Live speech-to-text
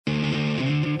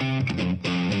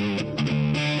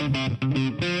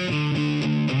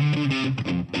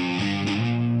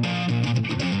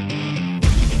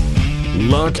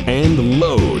lock, and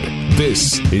load.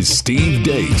 This is Steve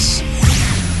Deace.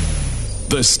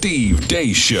 The Steve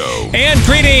Deace Show. And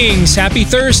greetings. Happy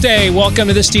Thursday. Welcome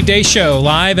to the Steve Deace Show,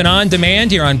 live and on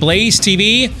demand here on Blaze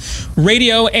TV,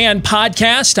 radio, and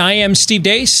podcast. I am Steve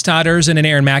Deace. Todd Erzin and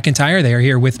Aaron McIntyre, they are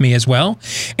here with me as well.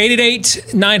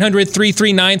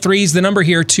 888-900-3393 is the number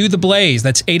here to the Blaze.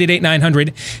 That's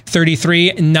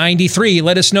 888-900-3393.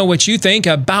 Let us know what you think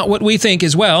about what we think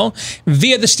as well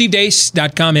via the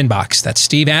SteveDeace.com inbox. That's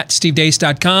Steve at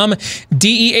SteveDeace.com,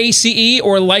 DEACE,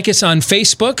 or like us on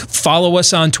Facebook. Follow us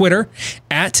on Twitter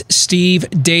at Steve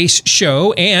Deace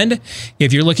Show. And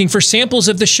if you're looking for samples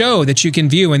of the show that you can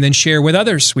view and then share with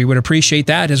others, we would appreciate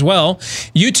that as well.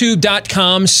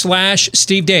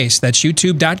 YouTube.com/Steve Deace. That's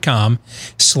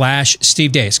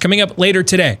YouTube.com/Steve Deace. Coming up later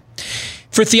today.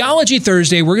 For Theology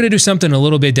Thursday, we're going to do something a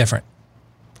little bit different.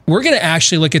 We're going to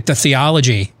actually look at the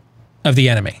theology of the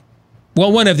enemy.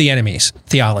 Well, one of the enemy's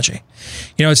theology.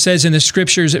 You know, it says in the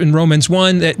scriptures in Romans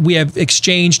 1 that we have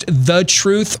exchanged the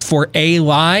truth for a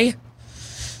lie,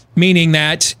 meaning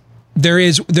that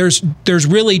there's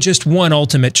really just one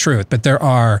ultimate truth, but there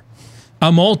are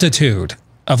a multitude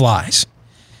of lies.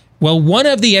 Well, one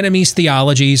of the enemy's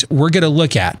theologies we're going to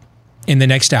look at in the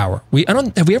next hour.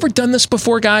 Have we ever done this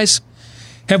before, guys?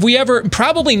 Have we ever?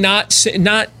 Probably not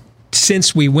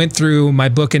since we went through my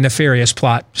book, A Nefarious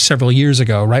Plot, several years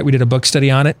ago, right? We did a book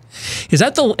study on it. Is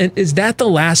that the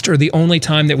last or the only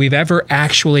time that we've ever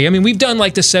actually, I mean, we've done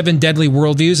like the 7 deadly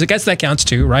worldviews. I guess that counts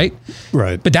too, right?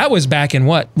 Right. But that was back in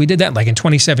what? We did that like in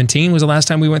 2017 was the last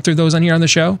time we went through those on here on the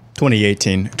show?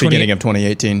 2018, beginning of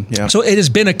 2018, yeah. So it has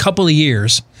been a couple of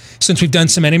years since we've done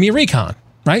some enemy recon,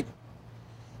 right?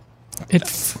 It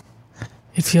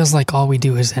feels like all we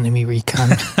do is enemy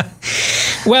recon.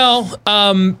 Well,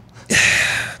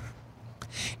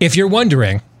 if you're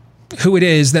wondering who it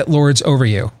is that lords over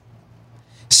you,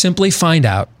 simply find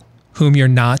out whom you're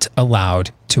not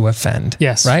allowed to offend.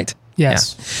 Yes. Right?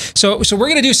 Yes. Yeah. So we're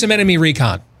going to do some enemy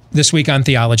recon this week on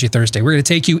Theology Thursday. We're going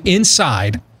to take you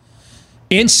inside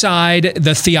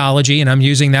the theology, and I'm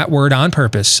using that word on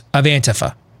purpose, of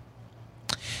Antifa.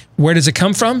 Where does it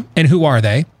come from, and who are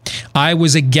they? I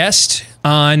was a guest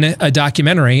on a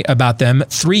documentary about them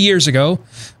 3 years ago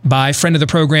by friend of the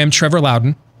program, Trevor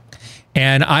Loudon.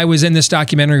 And I was in this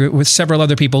documentary with several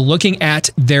other people looking at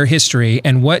their history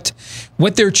and what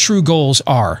their true goals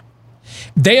are.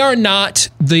 They are not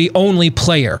the only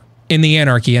player in the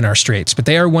anarchy in our streets, but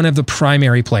they are one of the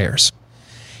primary players.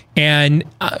 And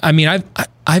I mean,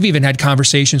 I've even had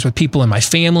conversations with people in my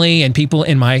family and people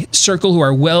in my circle who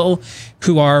are well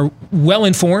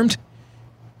informed,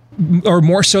 or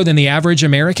more so than the average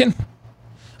American.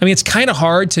 I mean, it's kind of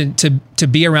hard to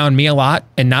be around me a lot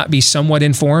and not be somewhat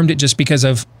informed just because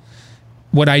of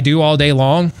what I do all day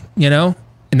long, you know,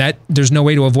 and that there's no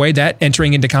way to avoid that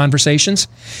entering into conversations.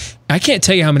 I can't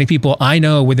tell you how many people I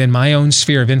know within my own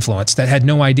sphere of influence that had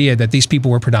no idea that these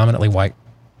people were predominantly white.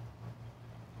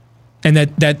 And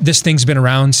that this thing's been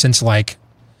around since like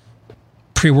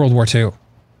pre-World War II.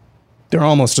 They're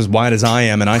almost as white as I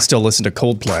am, and I still listen to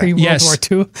Coldplay. Pre-World War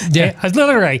II? Yeah.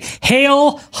 Literally,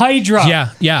 Hail Hydra.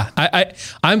 Yeah.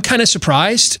 I'm kind of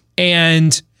surprised,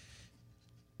 and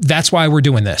that's why we're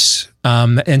doing this.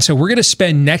 And so we're going to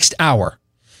spend next hour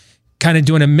kind of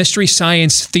doing a mystery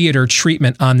science theater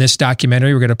treatment on this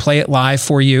documentary. We're going to play it live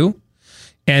for you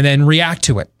and then react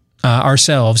to it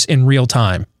ourselves in real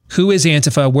time. Who is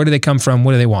Antifa? Where do they come from?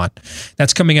 What do they want?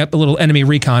 That's coming up, a little enemy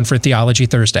recon for Theology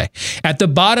Thursday. At the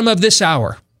bottom of this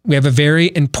hour, we have a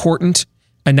very important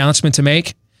announcement to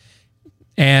make.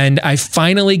 And I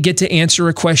finally get to answer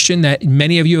a question that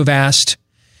many of you have asked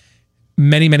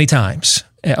many, many times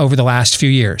over the last few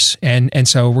years. And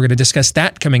so we're going to discuss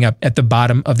that coming up at the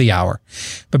bottom of the hour.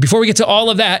 But before we get to all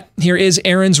of that, here is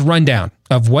Aaron's rundown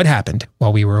of what happened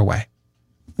while we were away.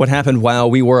 What happened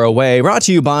while we were away, brought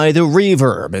to you by The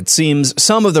Reverb. It seems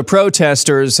some of the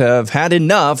protesters have had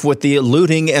enough with the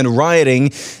looting and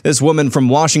rioting. This woman from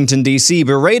Washington, D.C.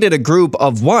 berated a group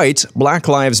of white Black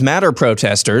Lives Matter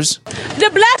protesters. The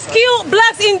blacks kill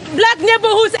blacks in black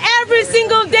neighborhoods every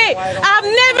single day. I've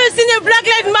never seen a Black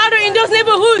Lives Matter in those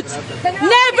neighborhoods.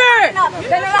 Never.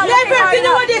 Never. You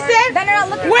know what they say?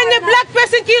 When a black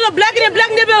person kills a black in a black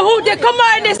neighborhood, they come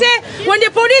out and they say, when the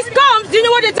police comes, do you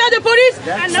know what they tell the police?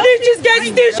 Snitches get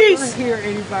stitches.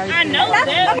 I know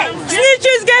that. Okay.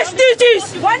 Snitches get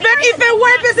stitches. But if a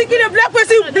white person kills a black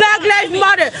person, Black Lives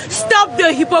Matter. Stop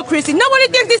the hypocrisy. Nobody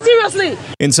takes this seriously.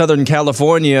 In Southern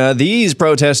California, these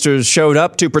protesters showed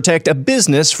up to protect a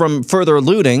business from further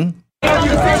looting.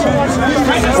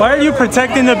 Why are you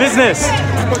protecting the business?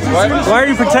 What? Why are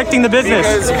you protecting the business?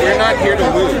 Because we're not here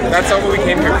to loot. That's not what we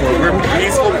came here for. We're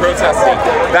peaceful protesting.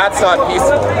 That's not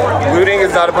peaceful. Looting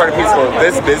is not a part of peaceful.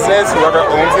 This business, whoever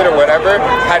owns it or whatever,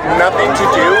 had nothing to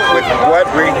do with what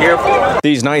we're here for.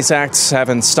 These nice acts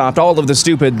haven't stopped all of the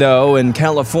stupid, though. In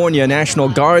California, National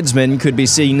Guardsmen could be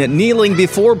seen kneeling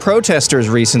before protesters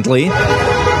recently.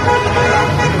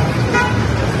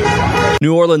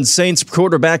 New Orleans Saints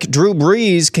quarterback Drew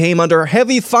Brees came under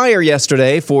heavy fire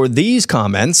yesterday for these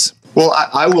comments. Well,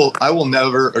 I will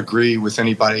never agree with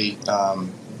anybody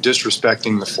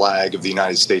disrespecting the flag of the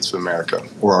United States of America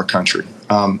or our country.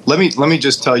 Let me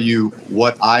just tell you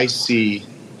what I see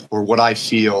or what I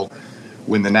feel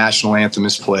when the national anthem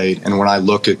is played and when I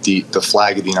look at the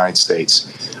flag of the United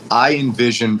States. I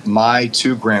envision my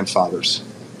two grandfathers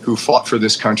who fought for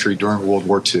this country during World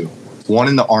War II, one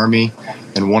in the Army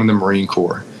and one in the Marine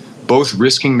Corps, both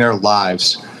risking their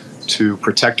lives to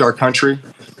protect our country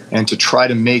and to try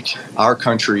to make our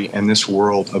country and this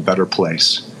world a better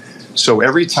place. So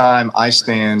every time I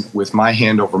stand with my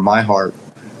hand over my heart,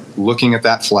 looking at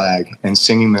that flag and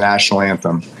singing the national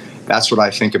anthem, that's what I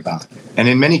think about. And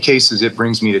in many cases, it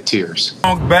brings me to tears.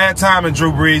 Bad timing,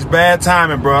 Drew Brees. Bad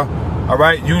timing, bro. All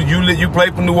right, you play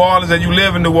for New Orleans and you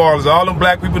live in New Orleans. All them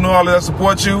black people in New Orleans that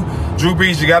support you, Drew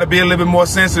Brees, you got to be a little bit more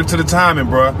sensitive to the timing,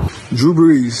 bro. Drew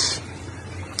Brees,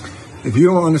 if you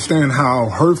don't understand how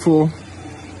hurtful,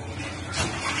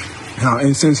 how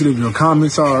insensitive your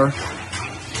comments are,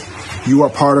 you are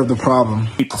part of the problem.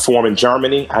 We perform in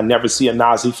Germany. I never see a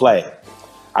Nazi flag.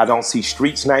 I don't see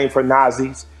streets named for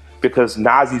Nazis, because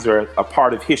Nazis are a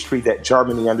part of history that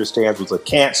Germany understands was a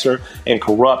cancer and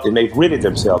corrupt, and they've ridded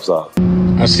themselves of.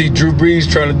 I see Drew Brees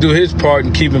trying to do his part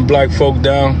in keeping black folk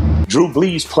down. Drew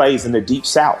Brees plays in the Deep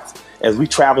South. As we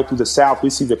travel through the South,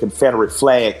 we see the Confederate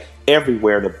flag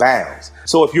everywhere that bounds.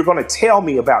 So if you're going to tell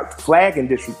me about flag and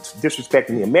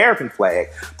disrespecting the American flag,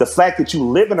 the fact that you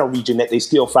live in a region that they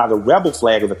still fly the rebel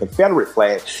flag or the Confederate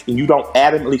flag, and you don't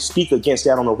adamantly speak against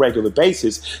that on a regular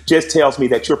basis, just tells me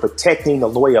that you're protecting the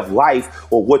way of life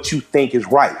or what you think is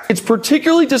right. It's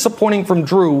particularly disappointing from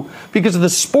Drew because of the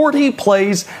sport he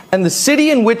plays and the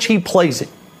city in which he plays it.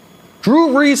 Drew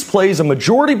Brees plays a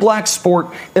majority black sport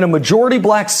in a majority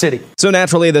black city. So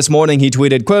naturally, this morning he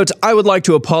tweeted, quote, "I would like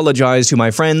to apologize to my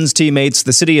friends, teammates,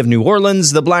 the city of New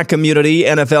Orleans, the black community,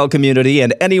 NFL community,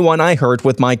 and anyone I hurt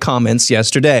with my comments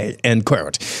yesterday," end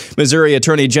quote. Missouri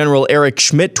Attorney General Eric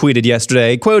Schmidt tweeted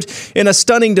yesterday, quote, "In a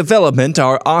stunning development,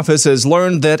 our office has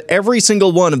learned that every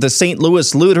single one of the St.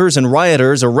 Louis looters and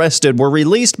rioters arrested were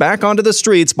released back onto the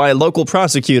streets by local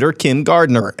prosecutor Kim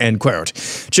Gardner," end quote.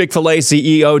 Chick-fil-A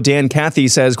CEO Dan Cathy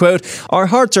says, quote, "Our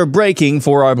hearts are breaking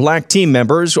for our black team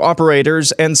members,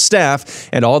 operators, and staff,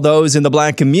 and all those in the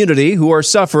black community who are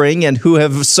suffering and who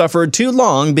have suffered too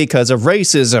long because of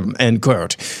racism," end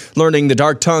quote. Learning the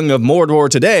dark tongue of Mordor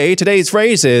today, today's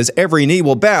phrase is, "Every knee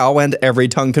will bow and every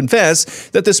tongue confess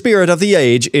that the spirit of the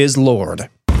age is Lord."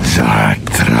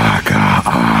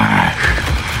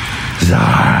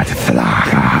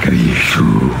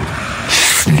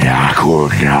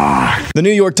 The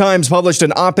New York Times published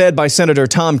an op-ed by Senator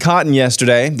Tom Cotton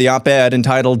yesterday. The op-ed,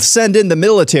 entitled "Send in the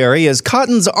Military," is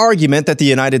Cotton's argument that the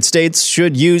United States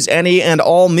should use any and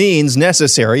all means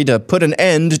necessary to put an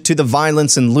end to the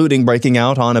violence and looting breaking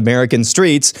out on American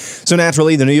streets. So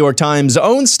naturally, the New York Times'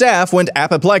 own staff went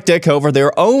apoplectic over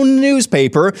their own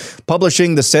newspaper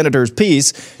publishing the senator's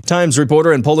piece. Times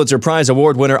reporter and Pulitzer Prize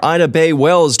Award winner Ida Bay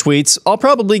Wells tweets, "I'll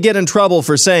probably get in trouble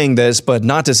for saying this, but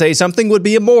not to say something would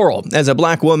be immoral. As a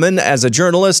black woman, as a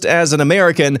journalist, as an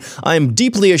American, I'm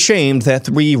deeply ashamed that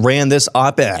we ran this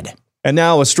op-ed." And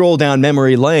now a stroll down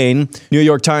memory lane. New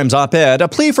York Times op-ed, "A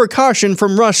plea for caution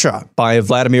from Russia" by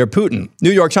Vladimir Putin.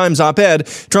 New York Times op-ed,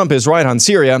 "Trump is right on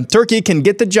Syria. Turkey can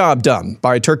get the job done"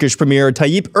 by Turkish Premier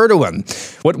Tayyip Erdogan.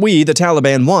 "What we, the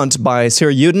Taliban, want" by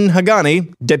Sirudin Haghani,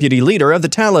 deputy leader of the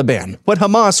Taliban. "What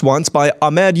Hamas wants" by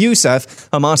Ahmed Youssef,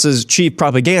 Hamas's chief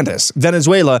propagandist.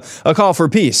 Venezuela, "A call for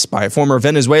peace" by former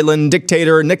Venezuelan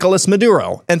dictator Nicolas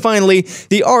Maduro. And finally,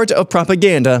 The Art of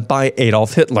Propaganda by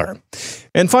Adolf Hitler.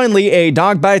 And finally, a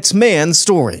dog bites man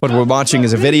story. What we're watching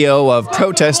is a video of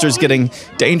protesters getting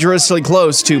dangerously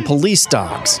close to police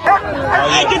dogs.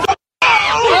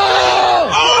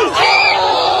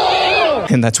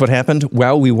 And that's what happened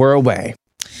while we were away.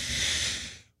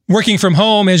 Working from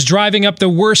home is driving up the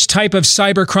worst type of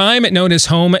cybercrime known as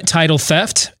home title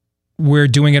theft. We're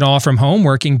doing it all from home,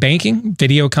 working, banking,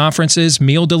 video conferences,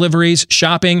 meal deliveries,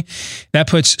 shopping. That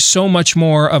puts so much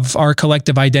more of our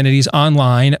collective identities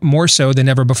online, more so than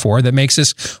ever before. That makes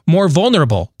us more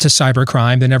vulnerable to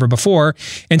cybercrime than ever before.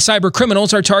 And cyber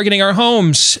criminals are targeting our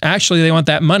homes. Actually, they want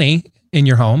that money in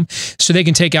your home so they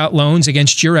can take out loans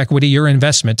against your equity, your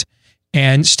investment,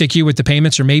 and stick you with the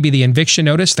payments or maybe the eviction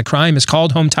notice. The crime is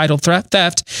called home title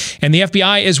theft, and the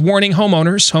FBI is warning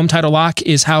homeowners. Home Title Lock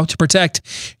is how to protect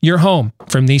your home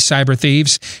from these cyber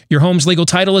thieves. Your home's legal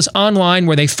title is online,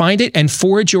 where they find it and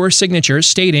forge your signature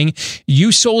stating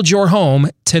you sold your home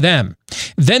to them.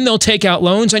 Then they'll take out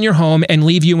loans on your home and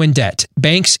leave you in debt.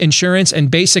 Banks, insurance,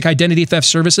 and basic identity theft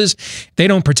services, they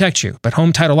don't protect you, but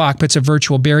Home Title Lock puts a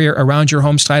virtual barrier around your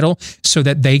home's title so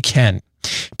that they can.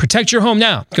 Protect your home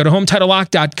now. Go to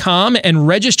HometitleLock.com and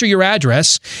register your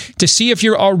address to see if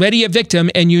you're already a victim,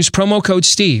 and use promo code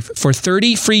Steve for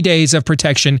 30 free days of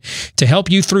protection to help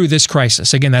you through this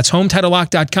crisis. Again, that's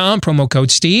HometitleLock.com, promo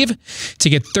code Steve, to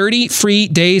get 30 free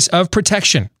days of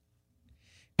protection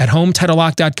at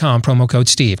HometitleLock.com, promo code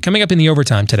Steve. Coming up in the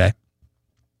overtime today,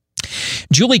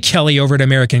 Julie Kelly over at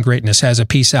American Greatness has a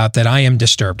piece out that I am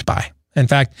disturbed by. In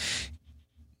fact,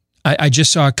 I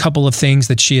just saw a couple of things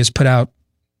that she has put out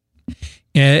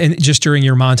and just during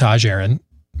your montage, Aaron,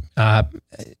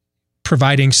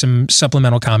 providing some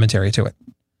supplemental commentary to it.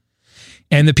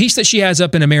 And the piece that she has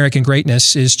up in American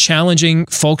Greatness is challenging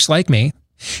folks like me.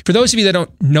 For those of you that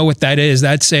don't know what that is,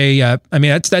 that's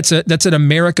that's an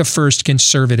America First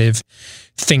conservative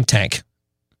think tank.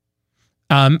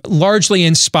 Largely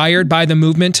inspired by the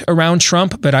movement around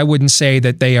Trump, but I wouldn't say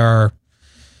that they are.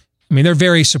 I mean, they're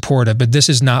very supportive, but this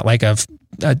is not like a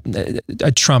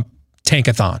Trump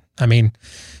tankathon. I mean,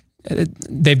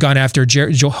 they've gone after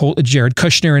Jared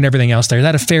Kushner and everything else there. Is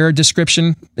that a fair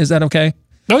description? Is that okay?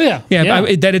 Oh, yeah. Yeah.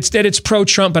 That it's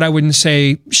pro-Trump, but I wouldn't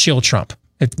say shield Trump,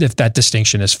 if that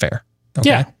distinction is fair.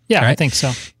 Okay? Yeah, right? I think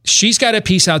so. She's got a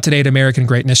piece out today at American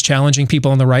Greatness challenging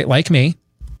people on the right like me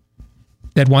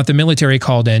that want the military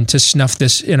called in to snuff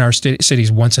this in our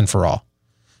cities once and for all.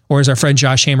 Or as our friend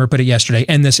Josh Hammer put it yesterday,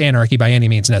 end this anarchy by any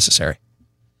means necessary.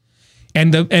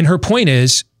 And her point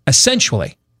is,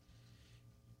 essentially,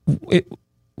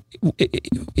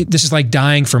 this is like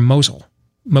dying from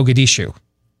Mogadishu. I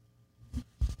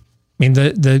mean,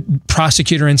 the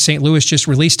prosecutor in St. Louis just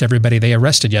released everybody they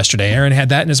arrested yesterday. Aaron had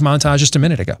that in his montage just a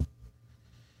minute ago.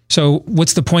 So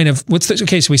what's the point of,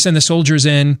 okay, so we send the soldiers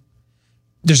in.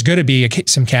 There's going to be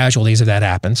some casualties if that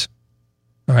happens.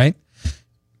 All right?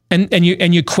 And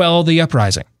you quell the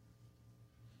uprising.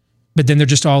 But then they're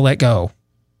just all let go.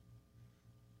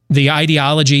 The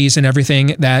ideologies and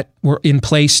everything that were in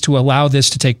place to allow this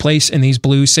to take place in these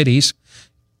blue cities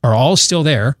are all still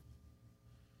there.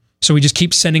 So we just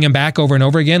keep sending them back over and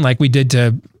over again like we did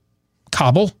to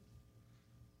Kabul.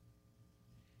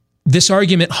 This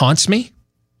argument haunts me.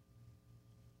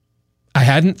 I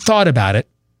hadn't thought about it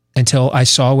until I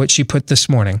saw what she put this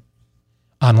morning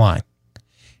online.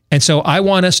 And so I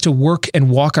want us to work and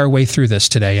walk our way through this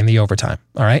today in the overtime,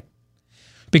 all right?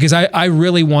 Because I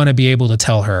really want to be able to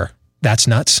tell her, that's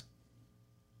nuts.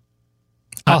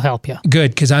 I'll help you.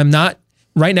 Good, because I'm not,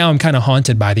 right now I'm kind of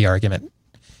haunted by the argument.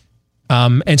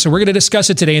 And so we're going to discuss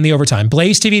it today in the overtime.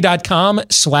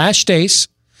 BlazeTV.com/Deace.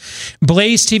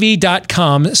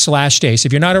 BlazeTV.com/Deace.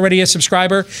 If you're not already a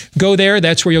subscriber, go there.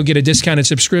 That's where you'll get a discounted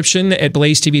subscription at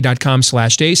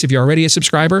BlazeTV.com/Deace. If you're already a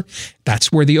subscriber,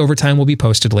 that's where the overtime will be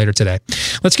posted later today.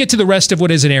 Let's get to the rest of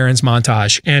what is in Aaron's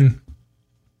montage. And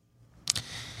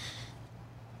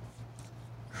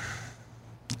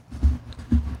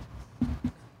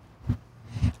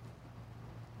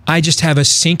I just have a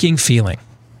sinking feeling.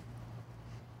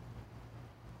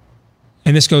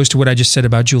 And this goes to what I just said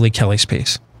about Julie Kelly's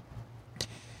piece.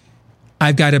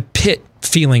 I've got a pit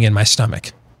feeling in my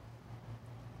stomach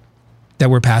that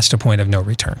we're past a point of no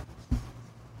return.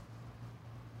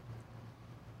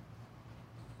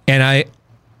 And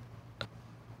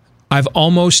I've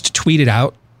almost tweeted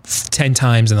out 10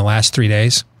 times in the last 3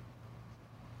 days.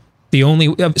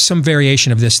 Some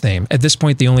variation of this theme. At this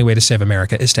point, the only way to save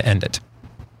America is to end it.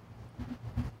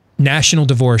 National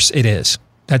divorce it is.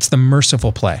 That's the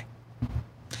merciful play.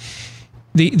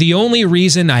 The only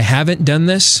reason I haven't done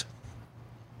this,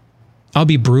 I'll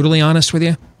be brutally honest with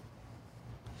you.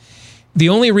 The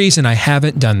only reason I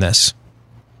haven't done this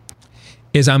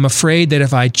is I'm afraid that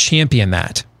if I champion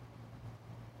that,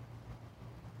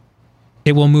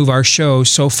 it will move our show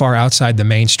so far outside the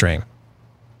mainstream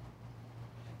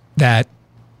that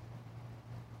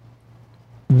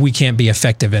we can't be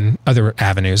effective in other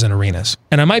avenues and arenas.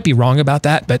 And I might be wrong about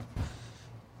that, but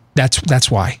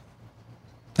that's why.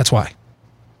 That's why.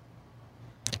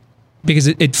 because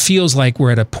it feels like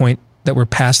we're at a point that we're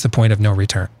past the point of no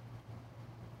return.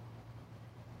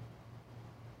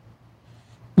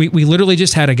 We literally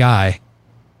just had a guy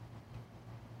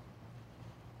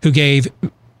who gave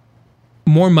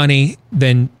more money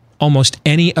than almost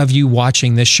any of you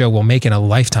watching this show will make in a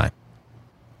lifetime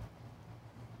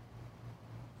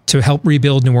to help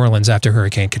rebuild New Orleans after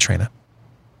Hurricane Katrina.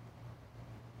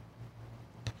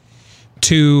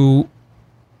 To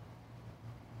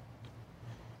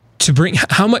bring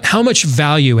how much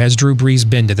value has Drew Brees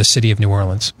been to the city of New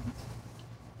Orleans?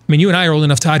 I mean, you and I are old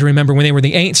enough to remember when they were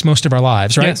the Aints most of our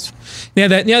lives, right? Yes. Yeah,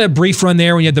 that brief run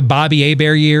there when you had the Bobby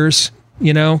Hebert years.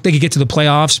 You know, they could get to the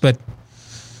playoffs, but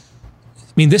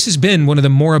I mean, this has been one of the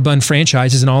moribund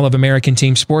franchises in all of American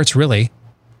team sports, really.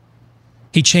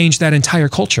 He changed that entire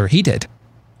culture. He did.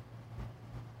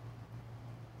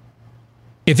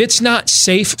 If it's not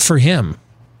safe for him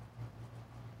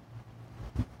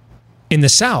in the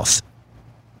South,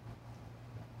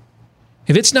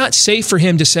 if it's not safe for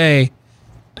him to say,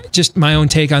 just my own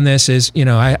take on this is, you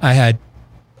know, I had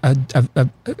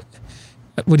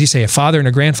what do you say, a father and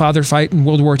a grandfather fight in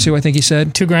World War II, I think he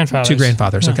said? Two grandfathers. Two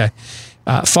grandfathers, Yeah. okay.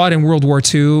 Fought in World War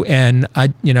II, and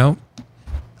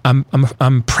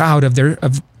I'm proud of their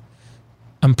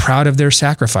I'm proud of their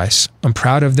sacrifice. I'm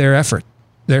proud of their effort,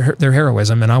 their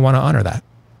heroism, and I want to honor that.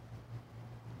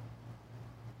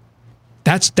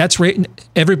 That's right.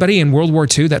 Everybody in World War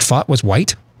II that fought was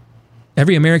white.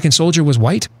 Every American soldier was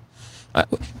white.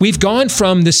 We've gone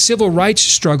from the civil rights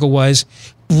struggle was,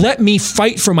 let me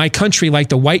fight for my country like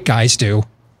the white guys do.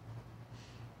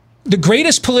 The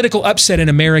greatest political upset in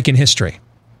American history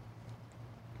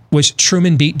was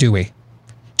Truman beat Dewey.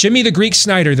 Jimmy the Greek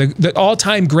Snyder, the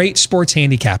all-time great sports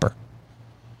handicapper.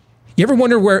 You ever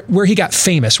wonder where he got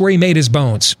famous, where he made his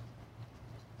bones?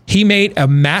 He made a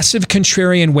massive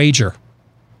contrarian wager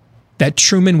that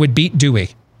Truman would beat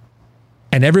Dewey.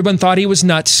 And everyone thought he was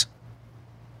nuts.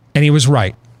 And he was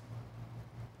right.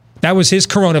 That was his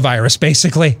coronavirus,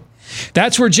 basically.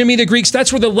 That's where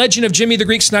that's where the legend of Jimmy the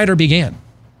Greek Snyder began.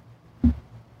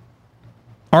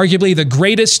 Arguably the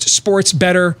greatest sports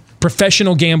bettor,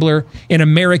 professional gambler in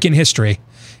American history,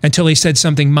 until he said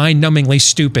something mind-numbingly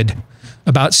stupid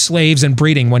about slaves and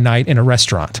breeding one night in a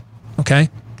restaurant. Okay?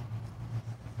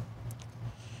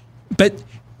 But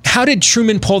how did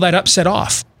Truman pull that upset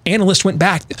off? Analysts went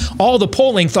back. All the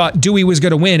polling thought Dewey was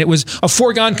going to win. It was a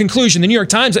foregone conclusion. The New York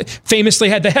Times famously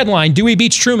had the headline, Dewey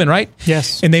beats Truman, right?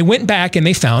 Yes. And they went back and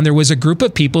they found there was a group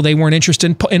of people they weren't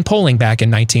interested in polling back in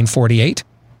 1948.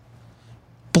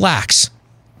 Blacks.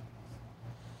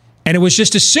 And it was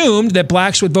just assumed that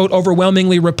blacks would vote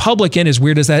overwhelmingly Republican, as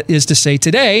weird as that is to say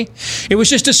today. It was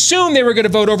just assumed they were going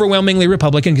to vote overwhelmingly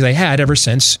Republican because they had ever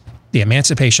since the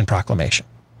Emancipation Proclamation.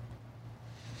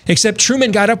 Except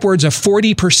Truman got upwards of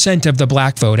 40% of the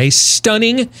black vote, a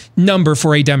stunning number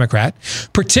for a Democrat,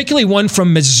 particularly one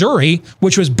from Missouri,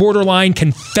 which was borderline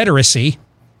Confederacy.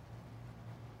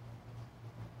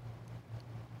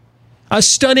 A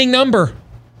stunning number.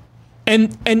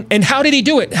 And how did he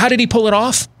do it? How did he pull it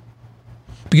off?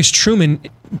 Because Truman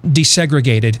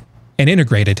desegregated and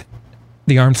integrated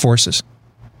the armed forces.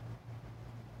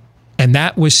 And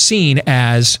that was seen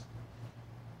as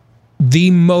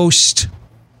the most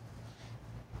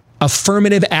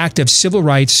affirmative act of civil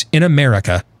rights in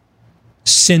America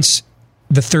since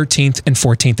the 13th and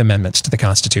 14th Amendments to the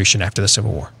Constitution after the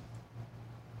Civil War.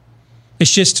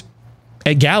 It's just,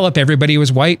 at Gallup, everybody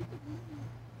was white.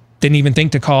 Didn't even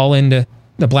think to call into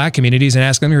the black communities and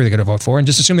ask them who they're going to vote for, and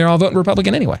just assume they're all voting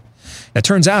Republican anyway. It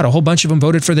turns out a whole bunch of them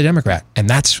voted for the Democrat, and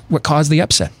that's what caused the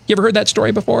upset. You ever heard that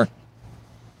story before?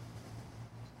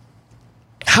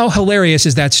 How hilarious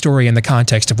is that story in the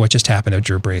context of what just happened to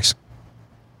Drew Brees?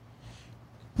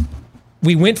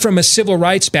 We went from a civil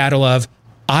rights battle of,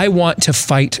 I want to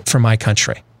fight for my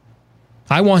country.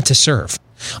 I want to serve.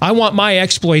 I want my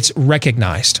exploits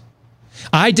recognized.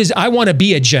 I want to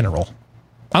be a general.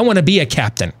 I want to be a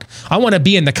captain. I want to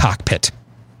be in the cockpit.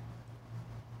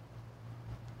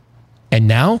 And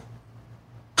now,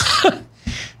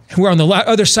 we're on the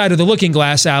other side of the looking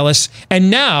glass, Alice. And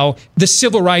now the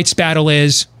civil rights battle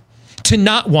is to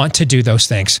not want to do those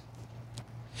things.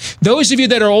 Those of you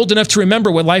that are old enough to remember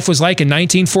what life was like in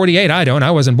 1948, I don't.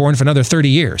 I wasn't born for another 30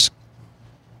 years.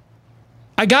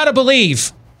 I gotta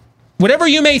believe, whatever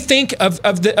you may think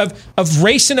of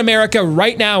race in America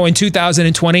right now in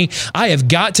 2020, I have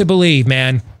got to believe,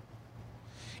 man,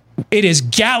 it is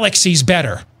galaxies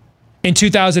better in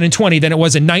 2020 than it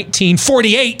was in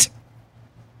 1948.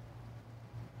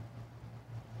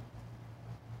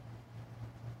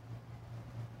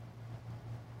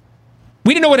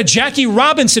 We didn't know what a Jackie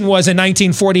Robinson was in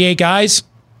 1948, guys.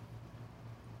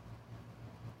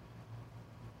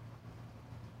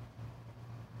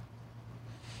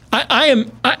 I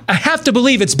have to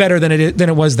believe it's better than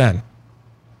it was then.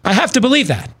 I have to believe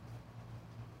that.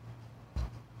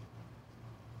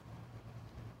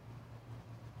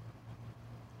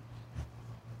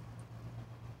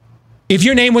 If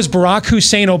your name was Barack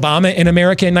Hussein Obama in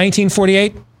America in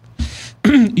 1948,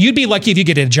 you'd be lucky if you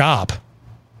get a job,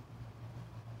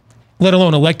 let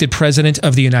alone elected president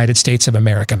of the United States of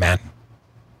America, man.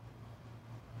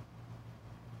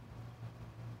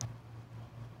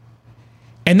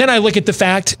 And then I look at the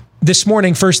fact this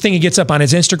morning, first thing he gets up on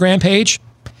his Instagram page,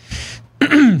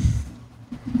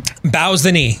 bows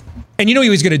the knee. And you know he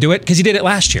was going to do it because he did it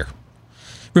last year.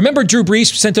 Remember Drew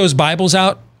Brees sent those Bibles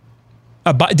out?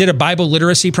 Did a Bible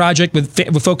literacy project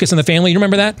with focus on the family. You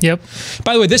remember that? Yep.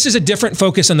 By the way, this is a different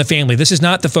focus on the family. This is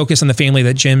not the focus on the family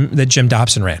that Jim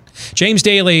Dobson ran. James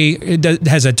Daly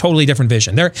has a totally different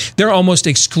vision. They're almost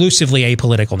exclusively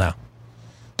apolitical now.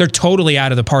 They're totally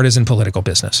out of the partisan political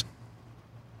business.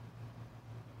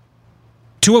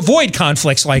 To avoid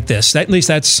conflicts like this, at least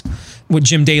that's what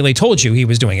Jim Daly told you he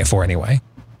was doing it for anyway.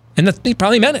 And he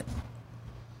probably meant it.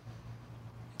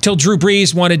 Till Drew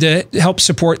Brees wanted to help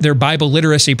support their Bible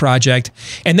literacy project,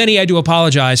 and then he had to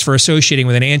apologize for associating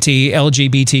with an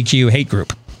anti-LGBTQ hate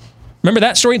group. Remember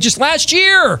that story just last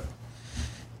year?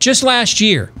 Just last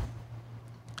year.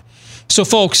 So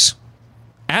folks,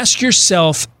 ask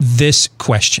yourself this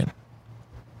question.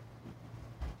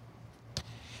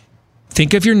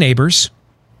 Think of your neighbors.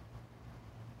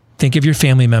 Think of your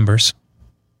family members,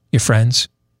 your friends,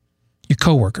 your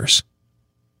coworkers.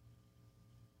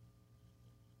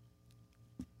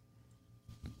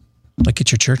 Look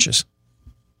at your churches.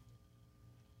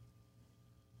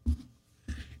 And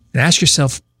ask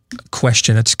yourself a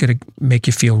question that's going to make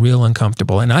you feel real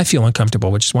uncomfortable. And I feel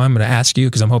uncomfortable, which is why I'm going to ask you,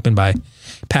 because I'm hoping by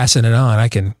passing it on, I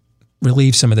can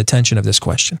relieve some of the tension of this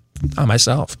question on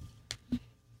myself.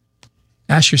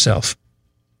 Ask yourself,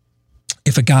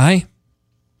 if a guy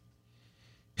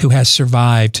who has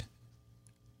survived,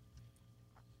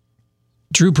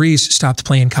 Drew Brees stopped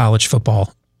playing college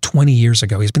football 20 years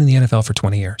ago. He's been in the NFL for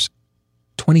 20 years.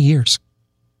 20 years.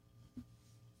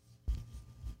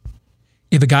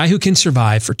 If a guy who can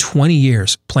survive for 20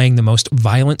 years playing the most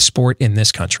violent sport in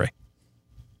this country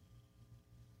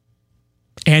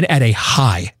and at a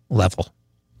high level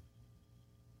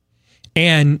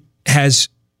and has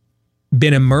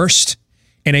been immersed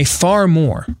in a far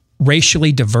more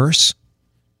racially diverse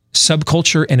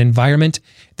subculture and environment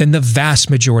than the vast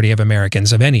majority of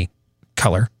Americans of any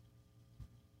color,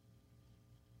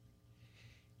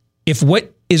 if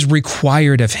what is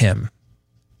required of him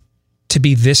to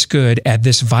be this good at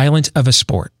this violent of a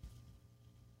sport,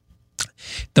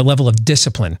 the level of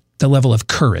discipline, the level of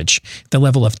courage, the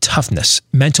level of toughness,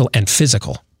 mental and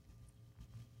physical.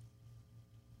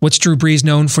 What's Drew Brees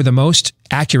known for the most?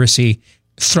 Accuracy,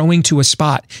 throwing to a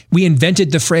spot. We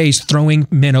invented the phrase throwing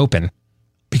men open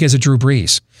because of Drew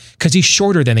Brees, because he's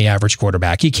shorter than the average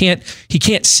quarterback. He can't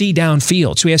see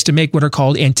downfield, so he has to make what are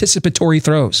called anticipatory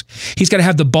throws. He's got to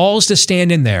have the balls to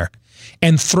stand in there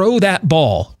and throw that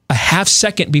ball a half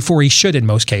second before he should in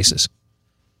most cases,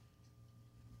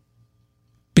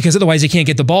 because otherwise he can't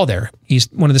get the ball there. He's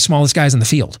one of the smallest guys on the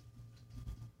field,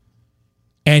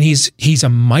 and he's a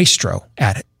maestro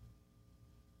at it.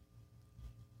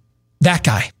 That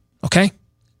guy, okay?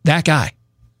 That guy.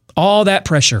 All that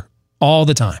pressure all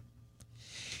the time.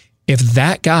 If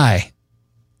that guy,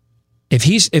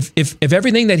 if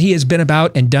everything that he has been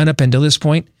about and done up until this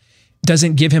point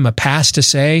doesn't give him a pass to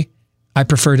say, I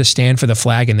prefer to stand for the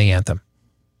flag and the anthem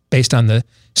based on the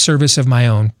service of my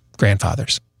own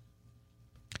grandfathers.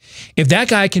 If that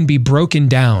guy can be broken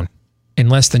down in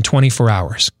less than 24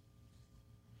 hours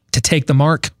to take the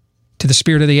mark to the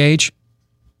spirit of the age,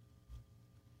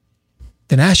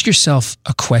 then ask yourself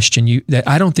a question that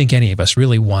I don't think any of us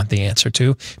really want the answer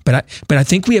to, but I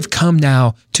think we have come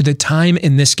now to the time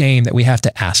in this game that we have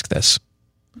to ask this.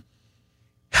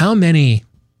 How many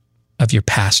of your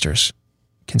pastors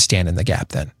can stand in the gap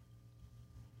then?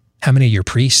 How many of your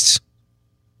priests?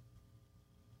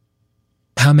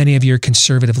 How many of your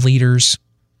conservative leaders?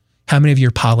 How many of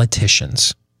your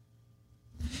politicians?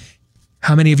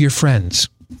 How many of your friends?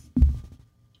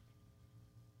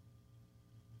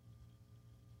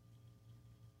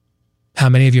 How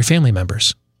many of your family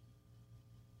members?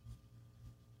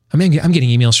 I'm getting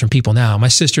emails from people now. My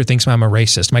sister thinks I'm a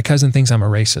racist. My cousin thinks I'm a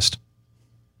racist.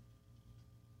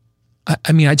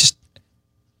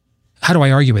 How do I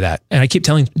argue with that? And I keep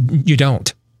telling you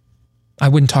don't. I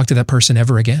wouldn't talk to that person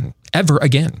ever again. Ever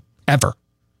again. Ever.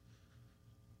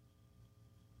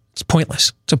 It's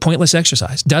pointless. It's a pointless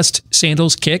exercise. Dust,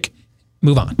 sandals, kick,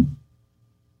 move on.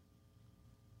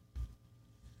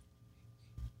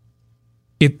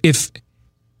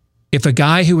 If a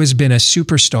guy who has been a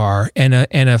superstar and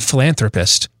a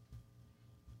philanthropist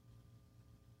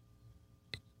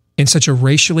in such a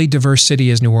racially diverse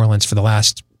city as New Orleans for the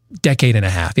last decade and a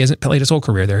half, he hasn't played his whole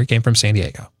career there. He came from San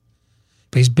Diego,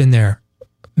 but he's been there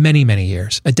many, many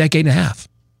years, a decade and a half.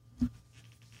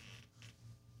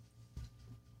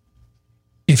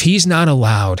 If he's not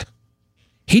allowed,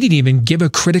 he didn't even give a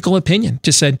critical opinion.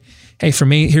 Just said, hey, for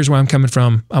me, here's where I'm coming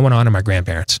from. I want to honor my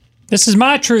grandparents. This is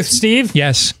my truth, Steve.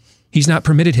 Yes. He's not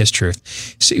permitted his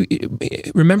truth. So,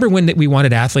 remember when we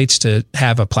wanted athletes to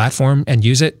have a platform and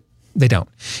use it? They don't.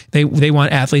 They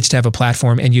want athletes to have a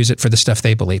platform and use it for the stuff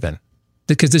they believe in.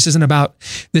 Because this isn't about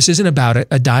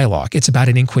a dialogue. It's about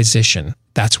an inquisition.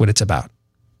 That's what it's about.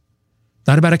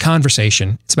 Not about a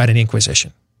conversation. It's about an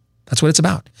inquisition. That's what it's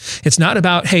about. It's not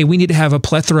about, hey, we need to have a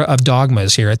plethora of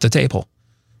dogmas here at the table.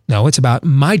 No, it's about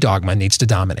my dogma needs to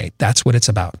dominate. That's what it's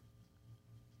about.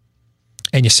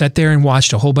 And you sat there and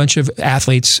watched a whole bunch of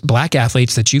athletes, black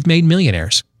athletes that you've made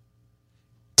millionaires,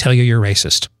 tell you you're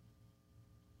racist.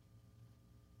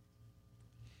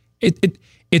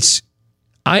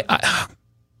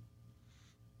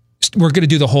 We're going to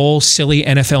do the whole silly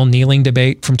NFL kneeling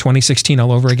debate from 2016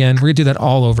 all over again. We're going to do that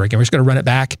all over again. We're just going to run it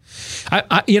back.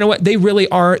 You know what? They really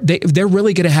are. They're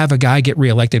really going to have a guy get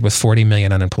reelected with 40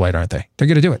 million unemployed, aren't they? They're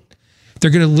going to do it.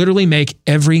 They're going to literally make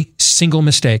every single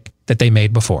mistake that they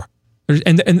made before.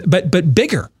 But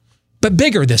bigger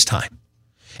this time.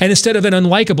 And instead of an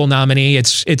unlikable nominee,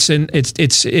 it's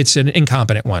an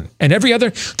incompetent one. And they're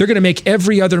going to make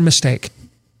every other mistake.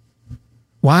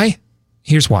 Why?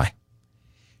 Here's why.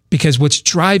 Because what's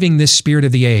driving this spirit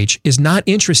of the age is not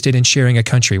interested in sharing a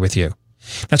country with you.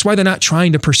 That's why they're not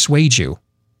trying to persuade you.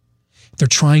 They're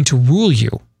trying to rule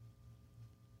you.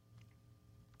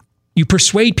 You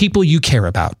persuade people you care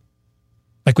about.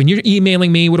 Like when you're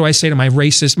emailing me, what do I say to my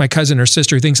cousin or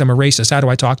sister who thinks I'm a racist? How do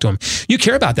I talk to him? You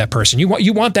care about that person. You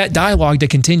want that dialogue to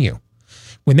continue.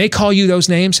 When they call you those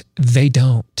names, they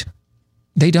don't.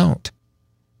 They don't.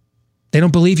 They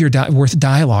don't believe you're worth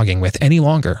dialoguing with any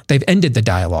longer. They've ended the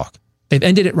dialogue. They've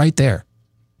ended it right there.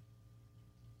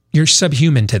 You're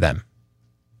subhuman to them.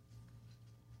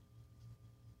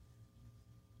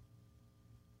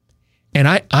 And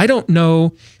I don't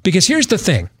know, because here's the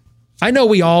thing. I know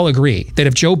we all agree that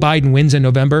if Joe Biden wins in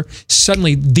November,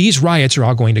 suddenly these riots are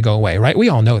all going to go away, right? We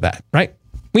all know that, right?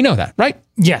 We know that, right?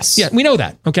 Yes. Yeah, we know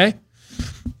that, okay?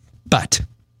 But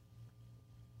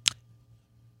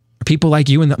are people like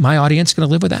you and my audience going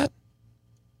to live with that?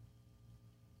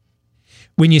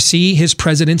 When you see his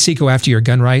presidency go after your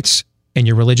gun rights and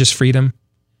your religious freedom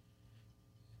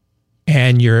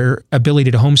and your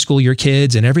ability to homeschool your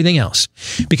kids and everything else,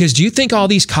 because do you think all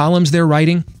these columns they're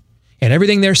writing and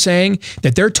everything they're saying,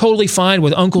 that they're totally fine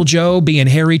with Uncle Joe being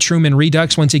Harry Truman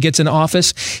Redux once he gets in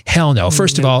office? Hell no.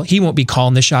 First of all, he won't be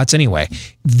calling the shots anyway.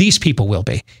 These people will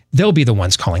be. They'll be the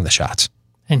ones calling the shots.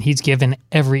 And he's given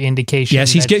every indication.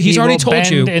 Yes, he's already told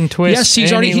you. Yes,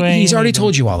 he's already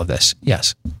told you all of this.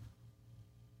 Yes.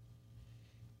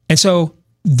 And so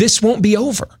this won't be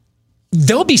over.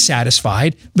 They'll be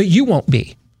satisfied, but you won't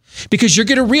be. Because you're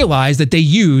going to realize that they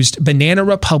used Banana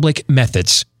Republic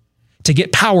methods to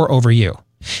get power over you.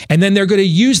 And then they're going to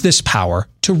use this power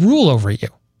to rule over you.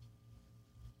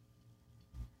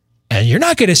 And you're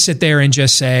not going to sit there and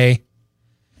just say,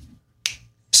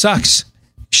 sucks,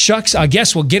 shucks, I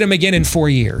guess we'll get him again in 4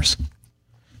 years.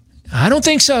 I don't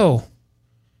think so.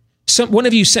 One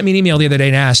of you sent me an email the other day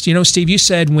and asked, Steve, you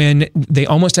said when they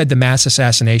almost had the mass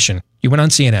assassination, you went on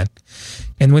CNN,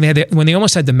 and when they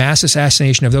almost had the mass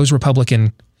assassination of those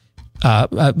Republican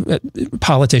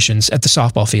politicians at the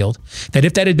softball field, that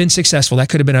if that had been successful, that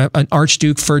could have been an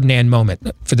Archduke Ferdinand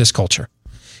moment for this culture.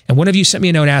 And one of you sent me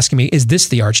a note asking me, is this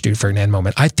the Archduke Ferdinand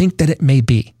moment? I think that it may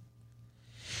be.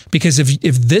 Because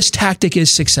if this tactic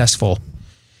is successful,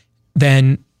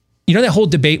 then that whole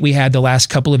debate we had the last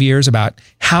couple of years about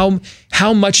how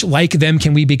much like them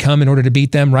can we become in order to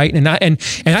beat them, right? And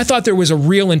I thought there was a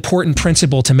real important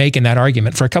principle to make in that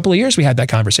argument. For a couple of years we had that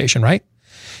conversation, right?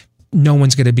 None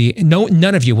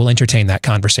of you will entertain that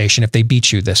conversation if they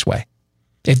beat you this way.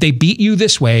 If they beat you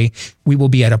this way, we will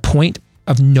be at a point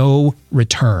of no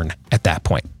return at that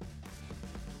point.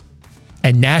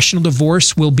 And national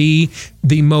divorce will be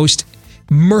the most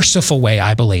merciful way,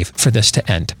 I believe, for this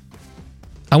to end.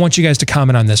 I want you guys to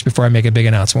comment on this before I make a big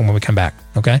announcement when we come back,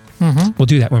 okay? Mm-hmm. We'll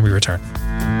do that when we return.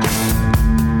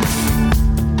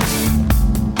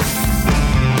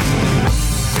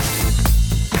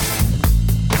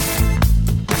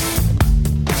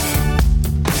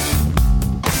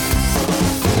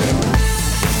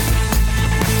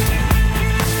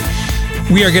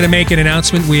 We are going to make an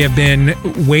announcement we have been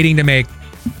waiting to make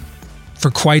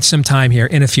for quite some time here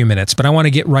in a few minutes, but I want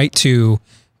to get right to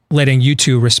letting you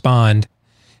two respond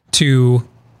to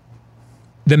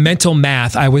the mental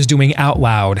math I was doing out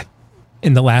loud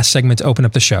in the last segment to open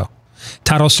up the show.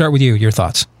 Todd, I'll start with you. Your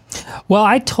thoughts. Well,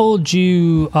 I told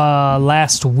you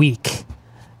last week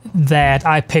that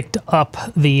I picked up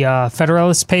the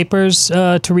Federalist Papers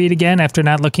to read again after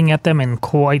not looking at them in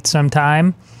quite some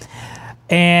time.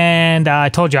 And I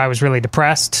told you I was really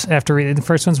depressed after reading the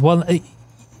first ones. Well,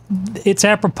 it's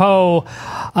apropos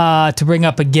to bring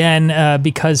up again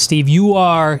because, Steve, you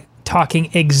are talking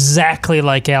exactly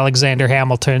like Alexander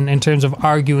Hamilton in terms of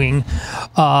arguing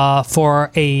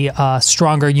for a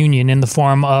stronger union in the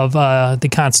form of the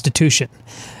Constitution.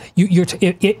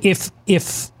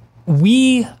 If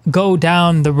we go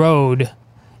down the road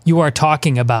you are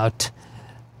talking about,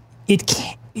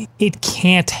 it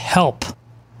can't help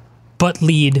but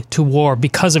lead to war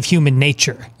because of human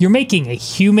nature. You're making a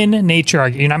human nature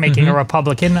argument. You're not making a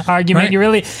Republican argument. Right. You're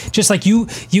really just like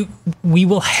we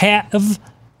will have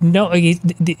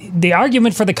the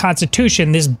argument for the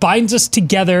Constitution. This binds us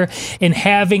together in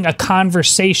having a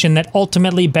conversation that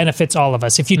ultimately benefits all of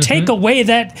us. If you take away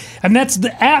that, and that's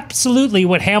absolutely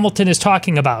what Hamilton is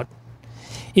talking about.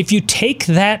 If you take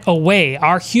that away,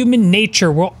 our human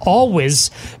nature will always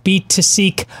be to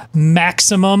seek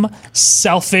maximum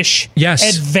selfish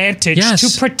advantage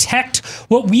to protect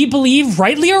what we believe,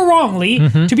 rightly or wrongly,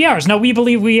 to be ours. Now, we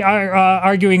believe we are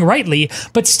arguing rightly,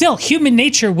 but still, human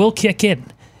nature will kick in.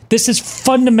 This is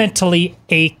fundamentally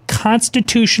a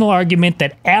constitutional argument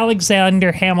that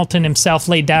Alexander Hamilton himself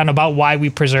laid down about why we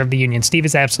preserve the Union. Steve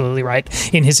is absolutely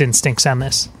right in his instincts on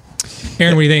this.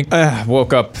 Aaron, what do you think?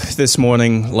 Woke up this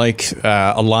morning like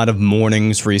a lot of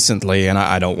mornings recently, and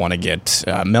I don't want to get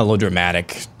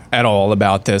melodramatic at all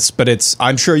about this, but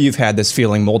I'm sure you've had this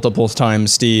feeling multiple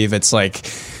times, Steve. It's like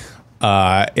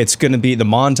it's going to be, the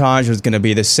montage is going to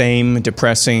be the same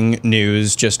depressing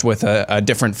news, just with a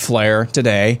different flair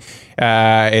today.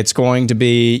 It's going to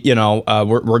be,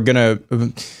 we're going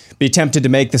to be tempted to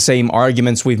make the same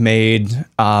arguments we've made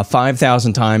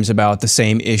 5,000 times about the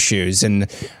same issues. And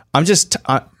I'm just,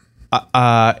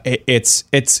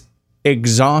 it's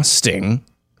exhausting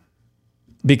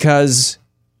because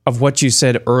of what you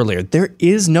said earlier. There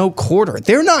is no quarter.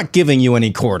 They're not giving you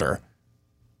any quarter.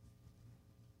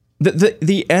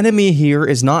 The enemy here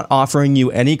is not offering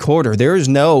you any quarter. There is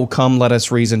no come let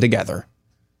us reason together.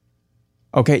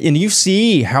 Okay, and you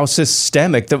see how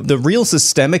systemic, the real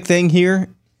systemic thing here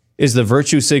is the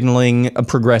virtue signaling of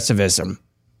progressivism.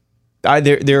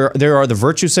 There are the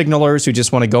virtue signalers who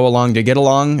just want to go along to get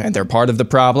along, and they're part of the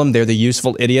problem. They're the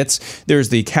useful idiots. There's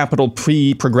the capital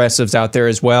P progressives out there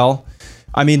as well.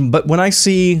 I mean, but when I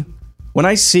see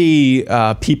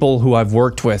people who I've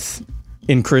worked with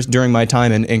during my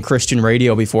time in Christian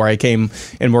radio before I came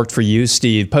and worked for you,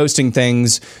 Steve, posting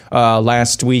things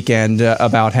last weekend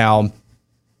about how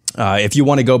if you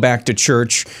want to go back to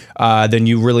church, then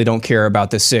you really don't care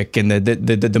about the sick and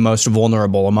the most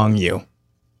vulnerable among you.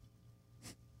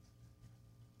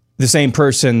 The same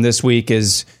person this week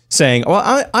is saying,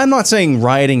 well, I'm not saying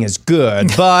rioting is good,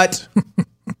 but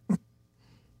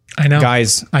I know,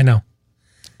 guys, I know.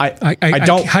 I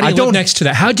don't. How do you live next to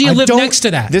that? How do you live next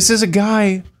to that? This is a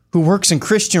guy who works in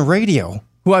Christian radio,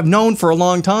 who I've known for a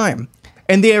long time,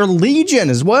 and they are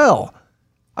legion as well.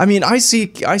 I mean, I see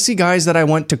guys that I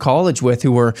went to college with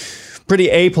who were pretty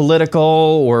apolitical,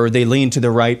 or they lean to the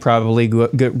right, probably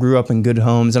grew up in good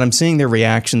homes, and I'm seeing their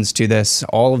reactions to this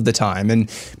all of the time.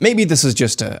 And maybe this is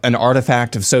just an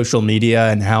artifact of social media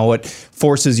and how it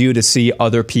forces you to see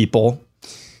other people.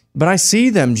 But I see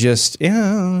them just,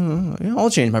 I'll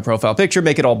change my profile picture,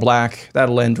 make it all black.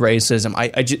 That'll end racism.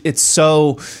 It's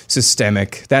so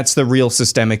systemic. That's the real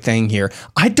systemic thing here.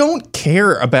 I don't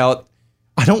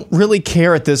really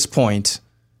care at this point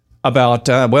about,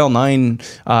 nine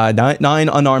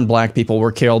unarmed black people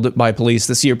were killed by police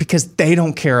this year, because they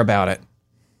don't care about it.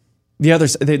 The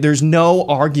others, there's no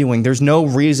arguing. There's no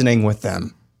reasoning with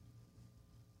them.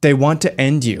 They want to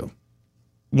end you.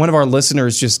 One of our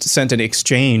listeners just sent an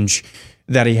exchange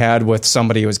that he had with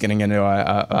somebody he was getting into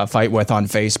a fight with on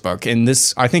Facebook. And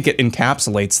this, I think it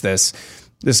encapsulates this.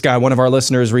 This guy, one of our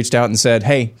listeners, reached out and said,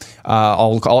 hey,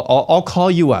 I'll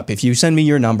call you up. If you send me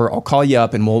your number, I'll call you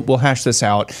up and we'll hash this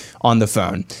out on the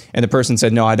phone. And the person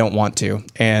said, no, I don't want to.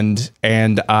 And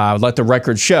let the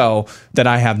record show that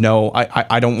I have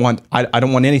I don't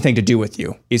want anything to do with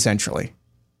you, essentially.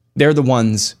 They're the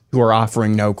ones who are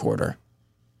offering no quarter.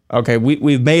 Okay,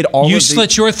 we've made all you of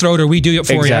slit your throat, or we do it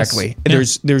for you. Exactly.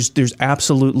 There's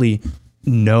absolutely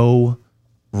no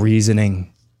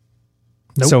reasoning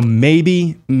Nope. So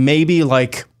maybe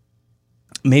like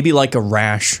a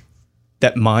rash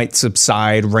that might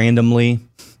subside randomly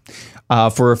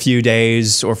for a few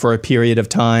days or for a period of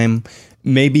time.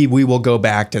 Maybe we will go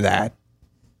back to that.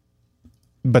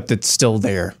 But it's still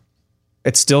there.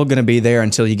 It's still going to be there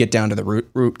until you get down to the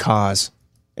root cause.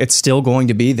 It's still going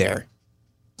to be there.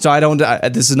 So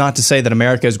this is not to say that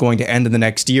America is going to end in the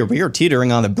next year. We are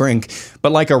teetering on the brink,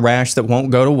 but like a rash that won't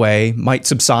go away, might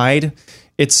subside.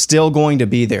 It's still going to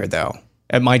be there, though.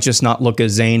 It might just not look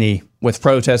as zany with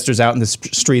protesters out in the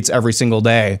streets every single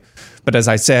day. But as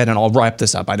I said, and I'll wrap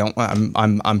this up.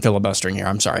 I'm filibustering here.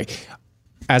 I'm sorry.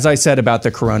 As I said about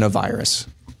the coronavirus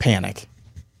panic,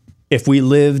 if we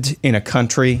lived in a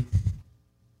country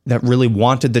that really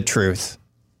wanted the truth,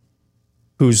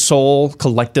 whose soul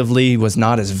collectively was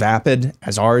not as vapid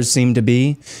as ours seemed to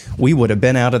be, we would have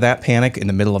been out of that panic in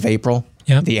the middle of April,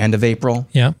 the end of April.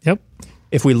 Yeah. Yep.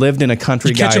 If we lived in a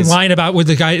country, Did you catch him lying about what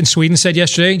the guy in Sweden said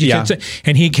yesterday?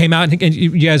 And he came out and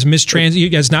you guys you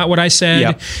guys not what I said.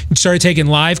 Yep. Started taking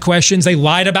live questions. They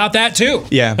lied about that too.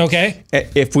 Yeah. Okay.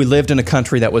 If we lived in a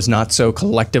country that was not so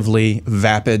collectively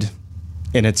vapid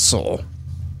in its soul,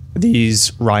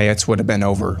 these riots would have been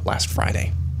over last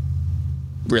Friday.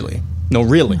 Really. No,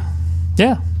 really.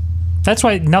 Yeah. That's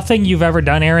why nothing you've ever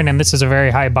done, Aaron, and this is a very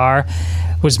high bar,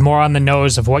 was more on the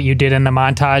nose of what you did in the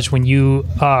montage when you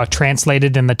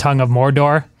translated in the tongue of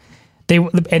Mordor.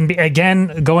 And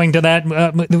again, going to that,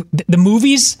 the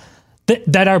movies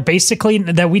that are basically,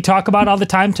 that we talk about all the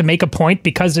time to make a point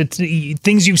because it's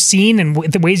things you've seen and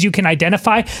the ways you can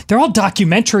identify, they're all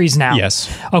documentaries now.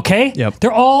 Yes. Okay? Yep.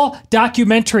 They're all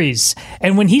documentaries.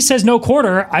 And when he says no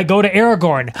quarter, I go to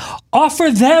Aragorn.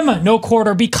 Offer them no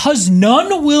quarter because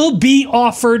none will be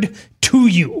offered to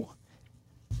you.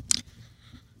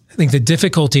 I think the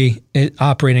difficulty in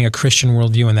operating a Christian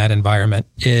worldview in that environment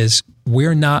is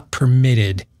we're not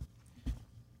permitted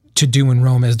to do in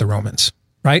Rome as the Romans,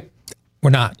 right? We're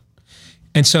not.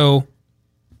 And so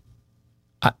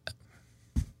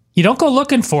you don't go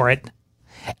looking for it.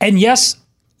 And yes,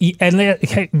 and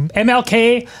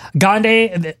MLK,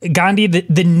 Gandhi,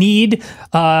 the need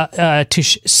to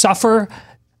suffer,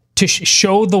 to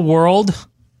show the world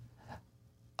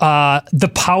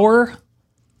the power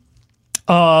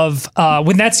of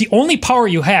when that's the only power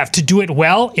you have to do it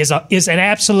well is an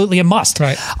absolutely a must.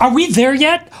 Right. Are we there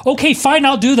yet? Okay, fine,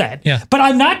 I'll do that. Yeah. But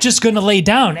I'm not just going to lay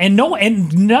down. And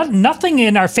nothing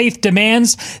in our faith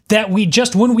demands that we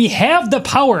just, when we have the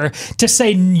power to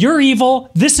say you're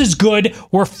evil, this is good,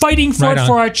 we're fighting for it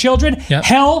for our children. Yep.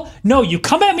 Hell no, you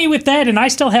come at me with that and I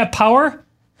still have power.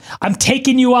 I'm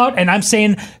taking you out and I'm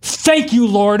saying, thank you,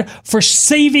 Lord, for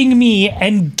saving me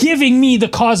and giving me the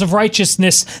cause of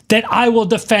righteousness that I will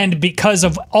defend because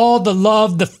of all the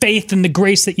love, the faith, and the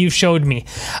grace that you've showed me.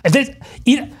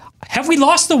 Have we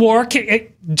lost the war?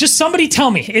 Just somebody tell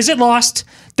me, is it lost?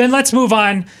 Then let's move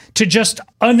on to just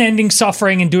unending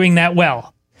suffering and doing that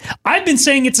well. I've been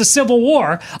saying it's a civil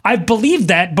war. I've believed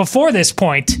that before this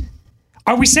point.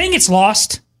 Are we saying it's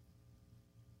lost?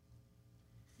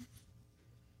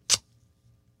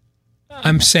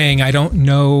 I'm saying I don't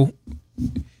know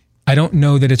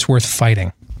that it's worth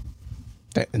fighting.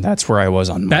 And that's where I was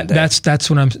on Monday. That's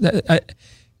what I'm.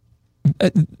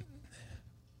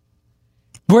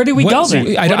 Where do we go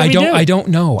then? I don't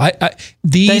know.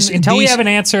 Until we have an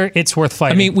answer, it's worth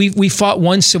fighting. I mean, we fought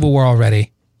one civil war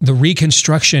already. The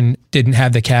Reconstruction didn't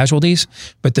have the casualties,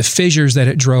 but the fissures that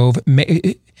it drove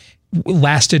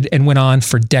lasted and went on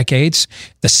for decades.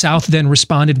 The South then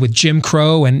responded with Jim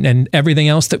Crow and everything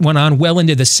else that went on well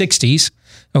into the 60s,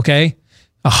 okay?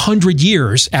 100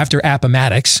 years after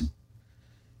Appomattox.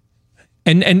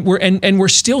 And we're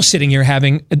still sitting here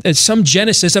having some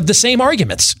genesis of the same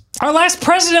arguments. Our last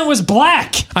president was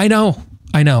black. I know.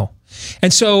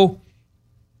 And so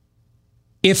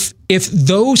if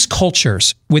those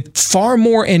cultures with far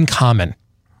more in common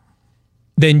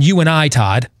than you and I,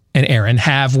 Todd and Aaron,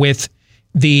 have with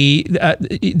the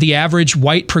average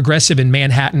white progressive in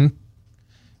Manhattan,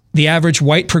 the average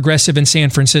white progressive in San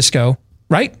Francisco,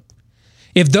 right?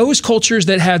 If those cultures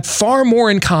that had far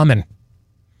more in common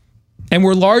and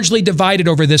were largely divided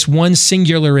over this one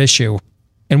singular issue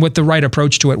and what the right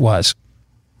approach to it was,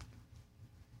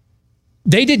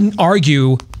 they didn't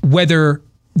argue whether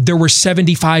there were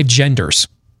 75 genders.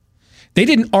 They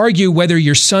didn't argue whether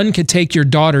your son could take your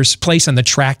daughter's place on the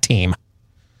track team.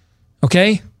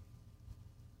 Okay?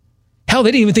 Hell,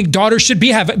 they didn't even think daughters should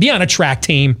be on a track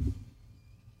team.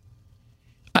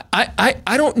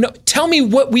 I don't know. Tell me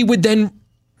what we would then.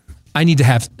 I need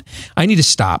to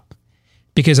stop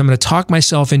because I'm going to talk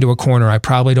myself into a corner I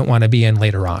probably don't want to be in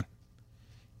later on.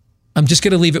 I'm just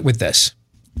going to leave it with this.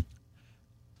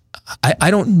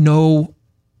 I don't know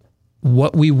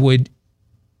what we would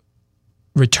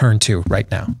return to right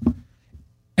now.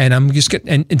 And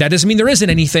and that doesn't mean there isn't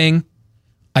anything.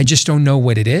 I just don't know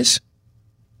what it is.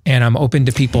 And I'm open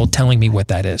to people telling me what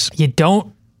that is. You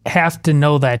don't have to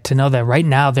know that right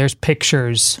now there's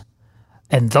pictures,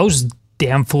 and those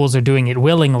damn fools are doing it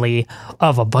willingly,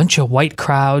 of a bunch of white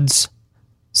crowds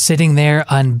sitting there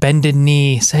on bended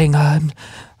knee saying,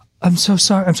 I'm so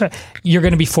sorry. I'm sorry. You're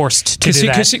going to be forced to do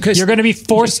that. You're going to be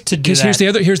forced to do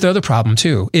that. Here's the other problem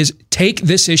too, is take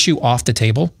this issue off the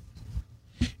table.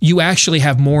 You actually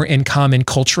have more in common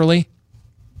culturally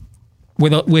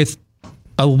with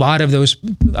a lot of those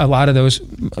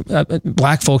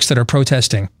black folks that are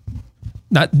protesting.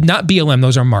 Not BLM,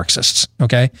 those are Marxists,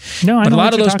 okay? No, I know. But a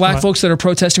lot of those black folks that are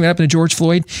protesting what happened to George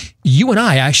Floyd, you and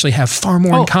I actually have far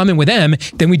more in common with them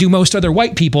than we do most other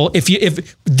white people. If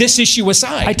this issue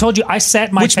aside, I told you I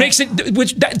sat my that's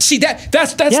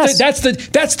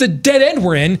the dead end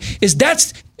we're in.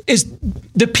 Is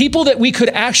the people that we could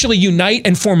actually unite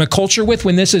and form a culture with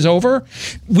when this is over.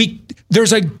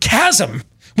 There's a chasm.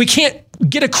 We can't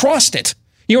get across it.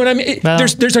 You know what I mean? Well,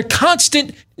 there's a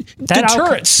constant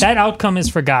deterrence. That outcome is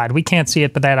for God. We can't see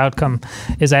it, but that outcome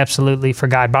is absolutely for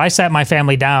God. But I sat my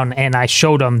family down and I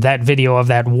showed them that video of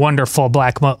that wonderful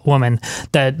black woman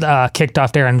that kicked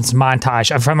off Darren's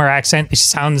montage. From her accent, she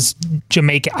sounds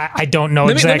Jamaican. I don't know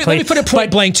exactly. Let me put a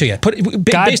point blank to you.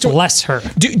 God bless her.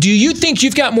 Do you think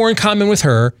you've got more in common with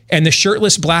her and the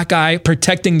shirtless black guy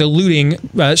protecting the looting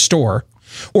store,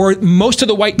 or most of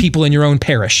the white people in your own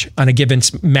parish on a given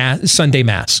Sunday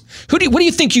mass? Who do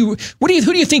you think you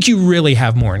really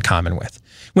have more in common with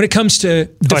when it comes to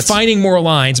defining moral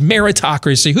lines,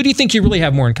 meritocracy? Who do you think you really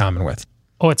have more in common with?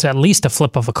 Oh, it's at least a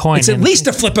flip of a coin. It's at least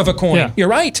a flip of a coin. Yeah. You're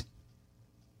right.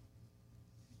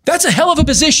 That's a hell of a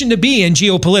position to be in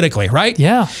geopolitically, right?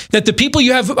 Yeah. That the people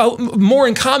you have more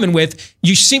in common with,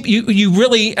 you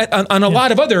really, on a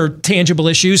lot of other tangible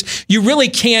issues, you really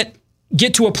can't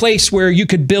get to a place where you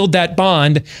could build that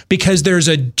bond because there's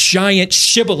a giant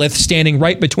shibboleth standing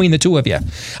right between the two of you.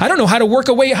 I don't know how to work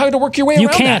your way around that. You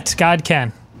can't. God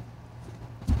can.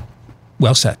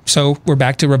 Well said. So we're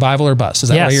back to revival or bust. Is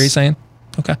that what you're saying?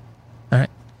 Okay. All right.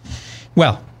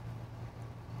 Well,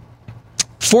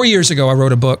 4 years ago, I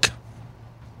wrote a book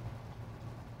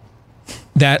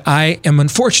that I am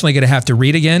unfortunately going to have to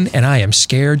read again, and I am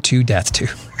scared to death to.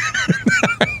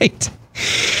 All right.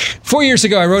 4 years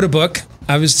ago, I wrote a book.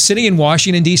 I was sitting in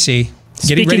Washington, D.C.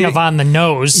 Speaking of on the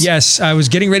nose. Yes, I was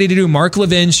getting ready to do Mark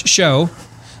Levin's show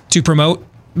to promote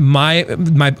my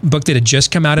book that had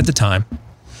just come out at the time,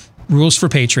 Rules for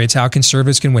Patriots, How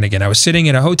Conservatives Can Win Again. I was sitting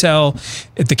in a hotel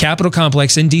at the Capitol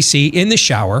Complex in D.C. in the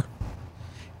shower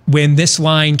when this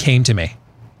line came to me.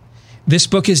 This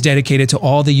book is dedicated to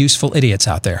all the useful idiots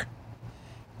out there,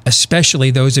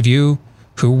 especially those of you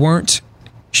who weren't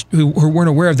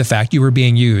aware of the fact you were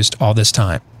being used all this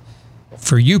time.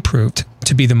 For you proved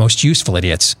to be the most useful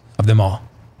idiots of them all.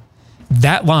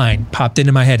 That line popped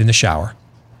into my head in the shower.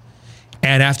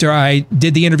 And after I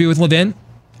did the interview with Levin,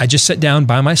 I just sat down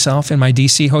by myself in my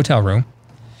DC hotel room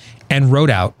and wrote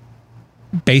out,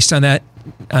 based on that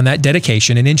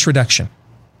dedication, an introduction.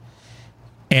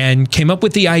 And came up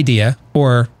with the idea,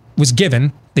 or was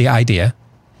given the idea,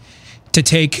 to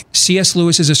take C.S.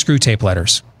 Lewis's Screw Tape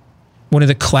Letters, one of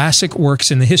the classic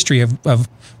works in the history of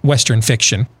Western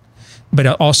fiction, but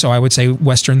also I would say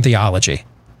Western theology,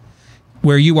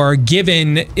 where you are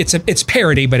given, it's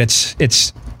parody, but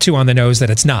it's too on the nose that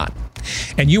it's not.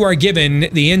 And you are given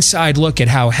the inside look at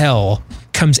how hell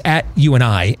comes at you and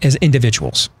I as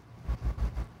individuals.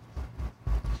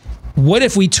 What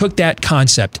if we took that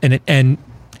concept and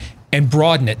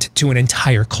broaden it to an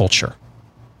entire culture?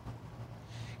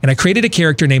 And I created a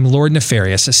character named Lord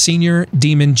Nefarious, a senior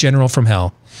demon general from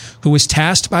hell, who was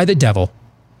tasked by the devil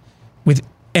with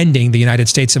ending the United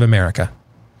States of America.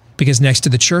 Because next to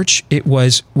the church, it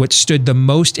was what stood the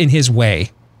most in his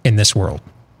way in this world.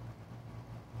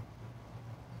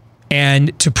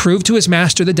 And to prove to his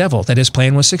master, the devil, that his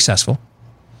plan was successful,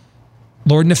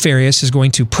 Lord Nefarious is going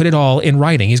to put it all in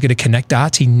writing. He's going to connect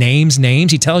dots. He names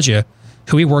names. He tells you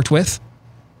who he worked with,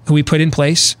 who he put in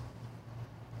place.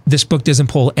 This book doesn't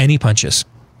pull any punches.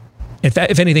 If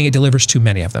anything, it delivers too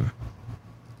many of them.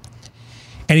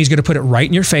 And he's going to put it right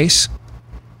in your face,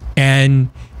 and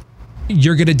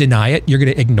you're going to deny it. You're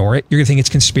going to ignore it. You're going to think it's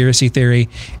conspiracy theory.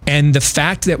 And the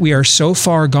fact that we are so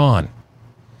far gone,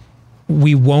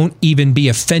 we won't even be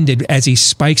offended as he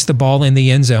spikes the ball in the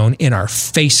end zone in our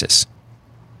faces.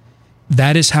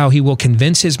 That is how he will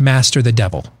convince his master, the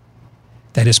devil,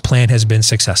 that his plan has been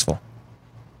successful.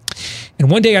 And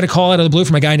one day I got a call out of the blue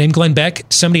from a guy named Glenn Beck.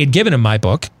 Somebody had given him my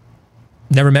book,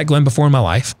 Never met Glenn before in my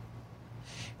life.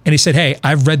 And he said, hey,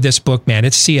 I've read this book, man.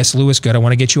 It's C.S. Lewis good. I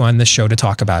want to get you on this show to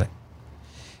talk about it.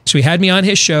 So he had me on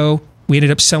his show. We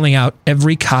ended up selling out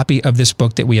every copy of this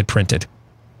book that we had printed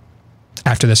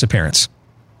after this appearance.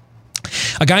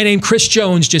 A guy named Chris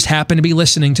Jones just happened to be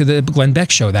listening to the Glenn Beck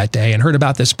show that day and heard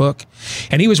about this book.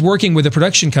 And he was working with a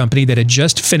production company that had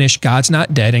just finished God's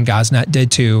Not Dead and God's Not Dead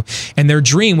 2. And their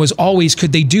dream was always,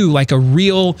 could they do like a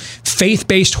real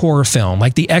faith-based horror film,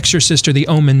 like The Exorcist or the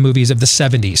Omen movies of the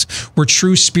 70s, where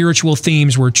true spiritual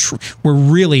themes were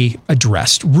really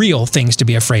addressed, real things to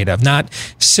be afraid of, not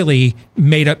silly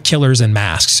made-up killers and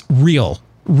masks, real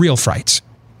frights.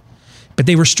 But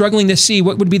they were struggling to see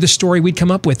what would be the story we'd come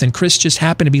up with. And Chris just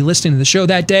happened to be listening to the show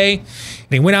that day.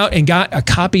 And he went out and got a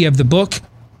copy of the book,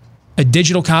 a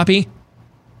digital copy,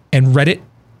 and read it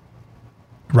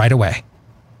right away.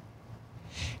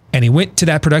 And he went to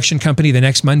that production company the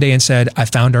next Monday and said, I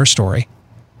found our story.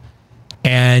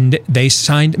 And they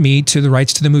signed me to the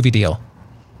rights to the movie deal.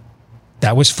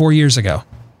 That was 4 years ago.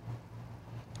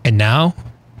 And now,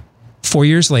 4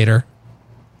 years later,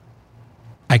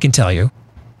 I can tell you,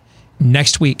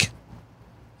 next week,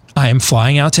 I am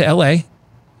flying out to LA.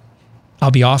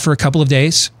 I'll be off for a couple of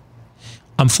days.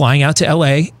 I'm flying out to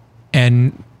LA,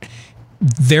 and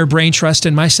their brain trust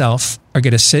and myself are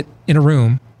going to sit in a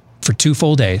room for 2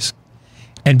 full days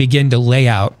and begin to lay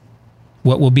out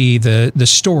what will be the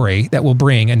story that will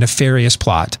bring a nefarious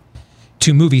plot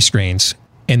to movie screens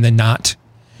in the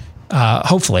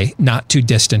hopefully not too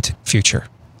distant future.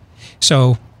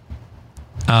 So,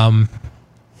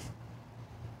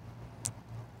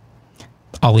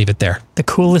 I'll leave it there. The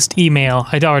coolest email,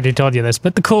 I'd already told you this,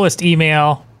 but the coolest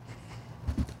email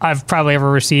I've probably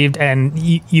ever received, and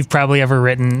you've probably ever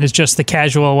written, is just the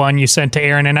casual one you sent to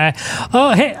Aaron and I.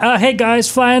 Oh, hey guys,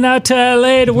 flying out to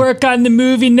LA to work on the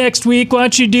movie next week. Why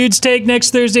don't you dudes take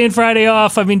next Thursday and Friday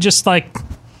off? I mean, just going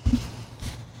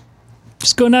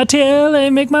out to LA,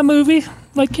 make my movie.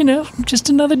 Just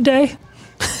another day.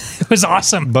 It was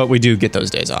awesome. But we do get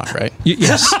those days off, right?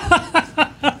 Yes.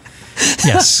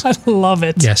 Yes. I love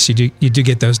it. Yes, you do. You do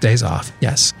get those days off.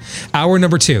 Yes. Hour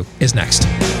number 2 is next.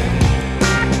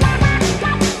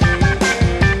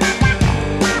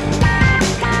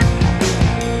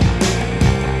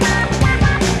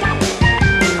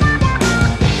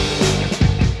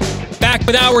 Back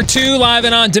with Hour 2, live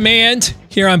and on demand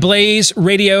here on Blaze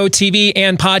Radio, TV,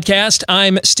 and podcast.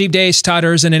 I'm Steve Deace, Todd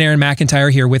Erzin, and Aaron McIntyre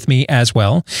here with me as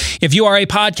well. If you are a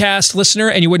podcast listener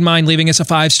and you wouldn't mind leaving us a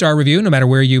 5-star review, no matter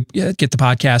where you get the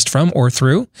podcast from or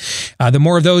through, the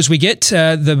more of those we get,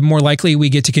 the more likely we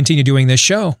get to continue doing this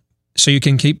show. So you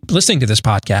can keep listening to this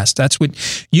podcast. That's what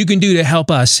you can do to help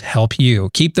us help you.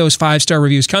 Keep those 5-star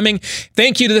reviews coming.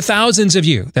 Thank you to the thousands of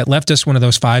you that left us one of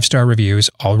those 5-star reviews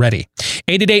already.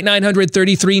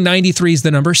 888-900-3393 is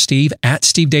the number.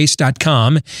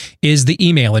 Steve@stevedeace.com is the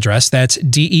email address. That's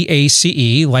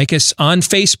DEACE. Like us on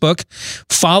Facebook.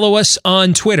 Follow us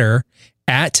on Twitter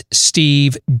at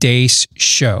Steve Deace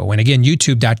Show. And again,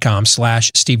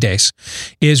 youtube.com/Steve Deace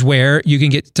is where you can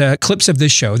get clips of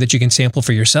this show that you can sample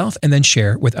for yourself and then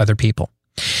share with other people.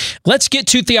 Let's get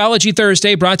to Theology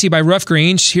Thursday, brought to you by Rough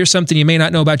Greens. Here's something you may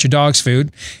not know about your dog's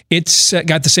food. It's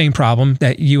got the same problem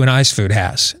that you and I's food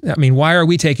has. I mean, why are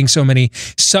we taking so many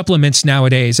supplements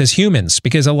nowadays as humans?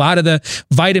 Because a lot of the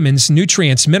vitamins,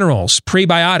 nutrients, minerals,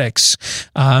 prebiotics,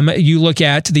 you look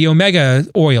at the omega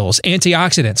oils,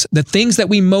 antioxidants, the things that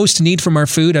we most need from our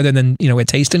food other than, it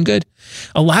tasting good.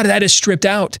 A lot of that is stripped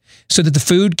out so that the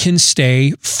food can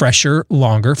stay fresher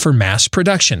longer for mass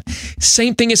production.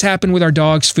 Same thing has happened with our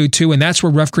dog's food too, and that's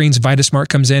where Rough Greens VitaSmart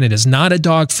comes in. It is not a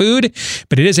dog food,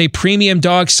 but it is a premium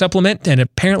dog supplement, and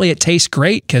apparently it tastes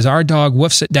great because our dog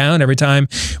woofs it down every time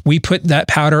we put that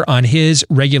powder on his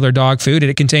regular dog food, and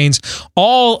it contains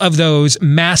all of those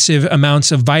massive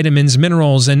amounts of vitamins,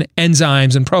 minerals, and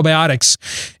enzymes and probiotics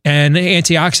and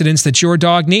antioxidants that your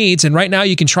dog needs. And right now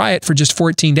you can try it for just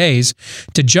 14 days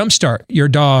to jumpstart your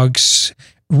dog's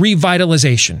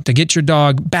revitalization, to get your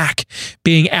dog back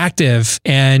being active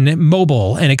and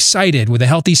mobile and excited with a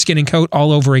healthy skin and coat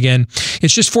all over again.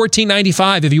 It's just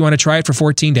 $14.95 if you want to try it for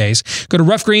 14 days. Go to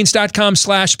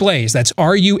roughgreens.com/blaze. That's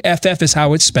RUFF is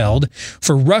how it's spelled,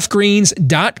 for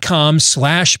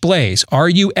roughgreens.com/blaze.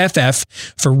 RUFF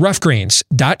for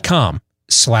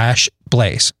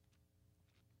roughgreens.com/blaze.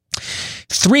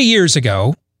 3 years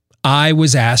ago, I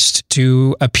was asked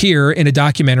to appear in a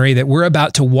documentary that we're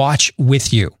about to watch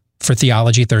with you for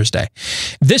Theology Thursday.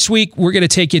 This week, we're going to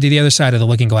take you to the other side of the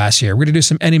looking glass here. We're going to do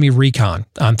some enemy recon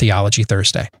on Theology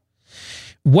Thursday.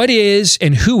 What is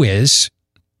and who is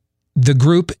the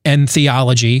group and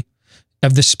theology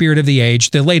of the spirit of the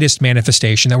age, the latest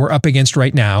manifestation that we're up against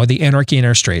right now, the anarchy in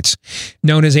our streets,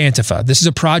 known as Antifa. This is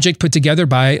a project put together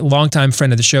by a longtime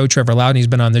friend of the show, Trevor Loudon. He's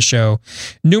been on this show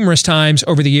numerous times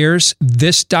over the years.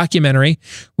 This documentary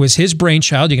was his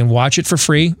brainchild. You can watch it for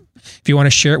free. If you want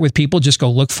to share it with people, just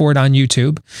go look for it on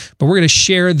YouTube. But we're going to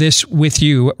share this with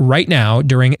you right now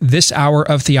during this hour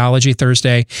of Theology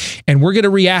Thursday, and we're going to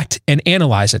react and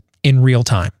analyze it in real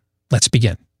time. Let's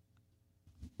begin.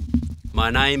 My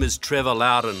name is Trevor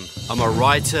Loudon. I'm a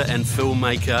writer and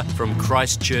filmmaker from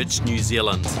Christchurch, New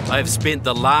Zealand. I have spent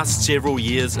the last several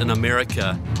years in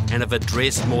America and have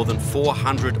addressed more than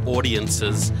 400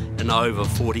 audiences in over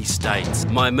 40 states.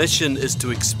 My mission is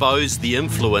to expose the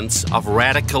influence of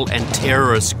radical and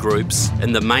terrorist groups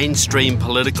in the mainstream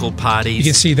political parties, you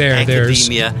can see there,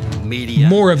 academia, media.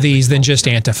 More of these than just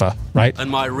Antifa, right? In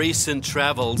my recent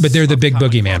travels, but they're the big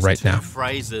boogeyman right now.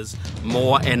 Phrases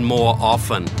more and more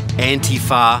often: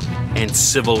 Antifa and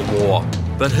civil war.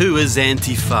 But who is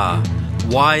Antifa?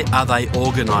 Why are they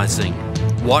organizing?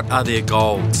 What are their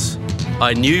goals?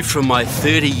 I knew from my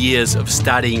 30 years of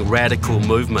studying radical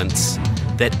movements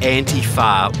that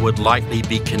Antifa would likely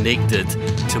be connected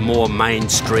to more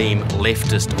mainstream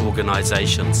leftist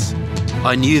organizations.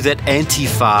 I knew that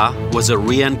Antifa was a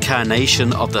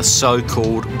reincarnation of the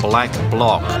so-called Black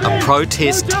Bloc, a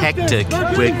protest tactic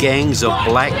where gangs of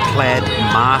black-clad,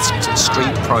 masked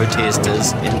street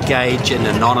protesters engage in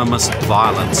anonymous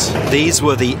violence. These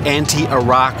were the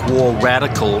anti-Iraq war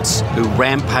radicals who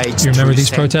rampaged. You remember these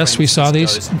San protests? We saw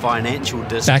these financial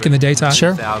back in the day, Todd?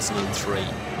 Sure. 2003.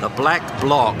 The Black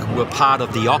Bloc were part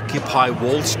of the Occupy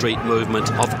Wall Street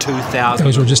movement of 2000.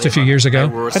 Those were just a few years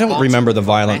ago. I don't remember the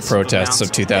violent protests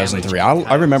of 2003.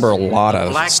 I remember a lot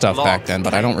of stuff back then,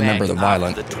 but I don't remember the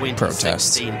violent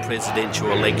protests. 2016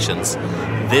 presidential elections,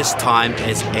 this time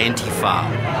as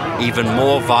Antifa. Even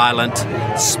more violent,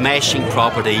 smashing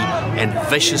property and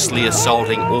viciously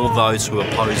assaulting all those who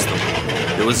oppose them.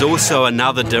 There was also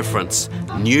another difference.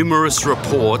 Numerous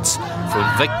reports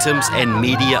from victims and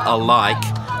media alike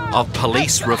of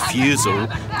police refusal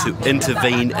to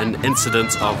intervene in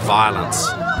incidents of violence.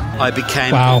 I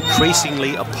became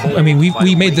increasingly appalled. I mean,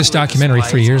 we made this documentary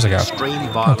 3 years ago.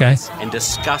 Okay. And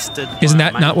disgusted. Isn't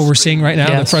that not what we're seeing right now?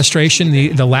 Yes. The frustration,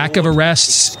 the lack of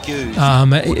arrests.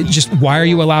 Just why are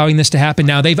you allowing this to happen?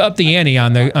 Now they've upped the ante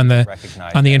on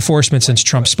the enforcement since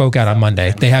Trump spoke out on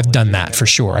Monday. They have done that for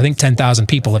sure. I think 10,000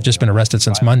 people have just been arrested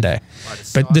since Monday.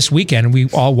 But this weekend we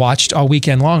all watched all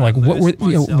weekend long. Like, what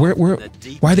were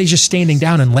why are they just standing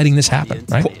down and letting this happen?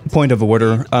 Right. Point of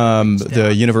order.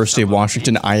 The University of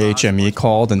Washington IHME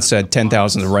called and said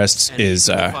 10,000 arrests is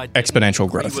exponential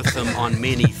growth. With them on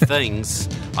many things,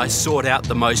 I sought out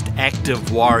the most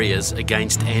active warriors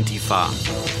against Antifa.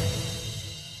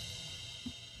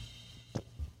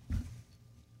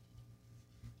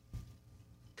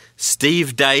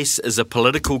 Steve Deace is a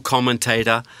political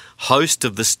commentator, host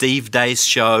of the Steve Deace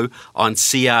Show on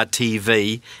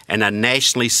CRTV, and a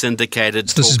nationally syndicated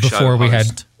talk show host. This is before we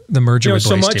had the merger with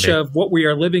so Blaze much TV. Of what we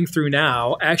are living through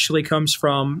now actually comes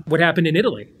from what happened in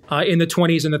Italy in the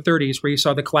 20s and the 30s, where you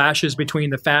saw the clashes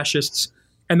between the fascists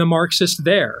and the Marxists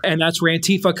there. And that's where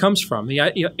Antifa comes from, the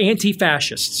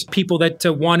anti-fascists, people that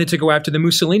wanted to go after the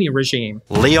Mussolini regime.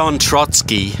 Leon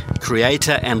Trotsky,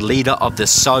 creator and leader of the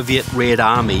Soviet Red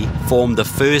Army, formed the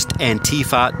first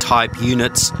Antifa-type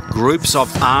units, groups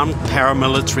of armed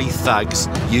paramilitary thugs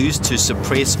used to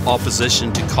suppress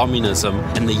opposition to communism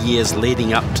in the years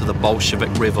leading up to the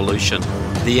Bolshevik Revolution.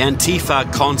 The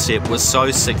Antifa concept was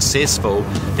so successful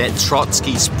that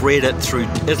Trotsky spread it through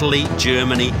Italy,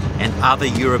 Germany, and other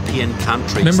European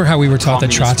countries. Remember how we were taught that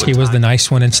Trotsky was the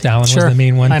nice one and Stalin was the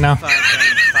mean one? I know.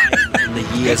 In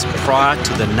the years prior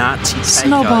to the Nazi takeover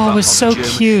Snowball was so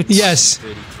cute. Yes.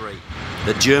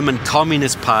 The German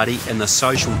Communist Party and the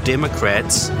Social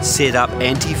Democrats set up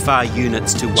Antifa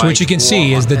units to wage war. So what you can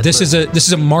see is that this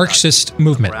is a Marxist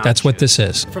movement. That's what this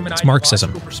is. From an it's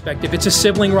Marxism. Perspective, it's a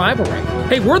sibling rivalry.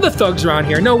 Hey, we're the thugs around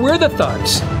here. No, we're the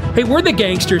thugs. Hey, we're the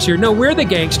gangsters here. No, we're the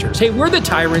gangsters. Hey, we're the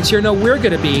tyrants here. No, we're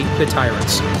going to be the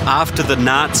tyrants. After the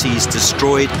Nazis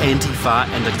destroyed Antifa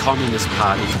and the Communist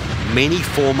Party, many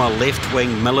former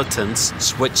left-wing militants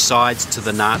switched sides to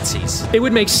the Nazis. It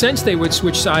would make sense they would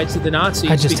switch sides to the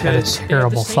Nazis. I just had a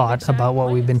terrible thought about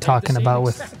what we've been talking about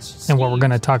with, and what we're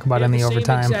going to talk about in the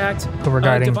overtime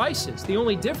regarding devices. The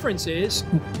only difference is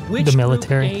which the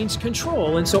military group gains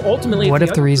control, and so ultimately, what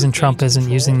if the reason Trump isn't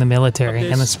using the military,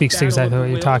 and it speaks to exactly what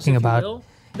you're talking about,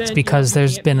 It's because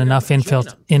there's been enough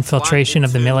infiltration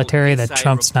of the military that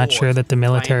Trump's not sure that the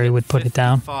military would put it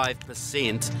down.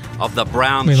 5% of the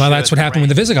brown. I mean, well, that's what happened when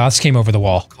the Visigoths came over the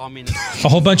wall. A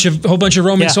whole bunch of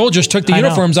Roman soldiers took the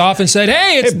uniforms off and said,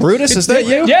 "Hey, Brutus, is that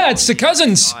you? Yeah, it's the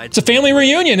cousins. It's a family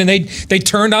reunion," and they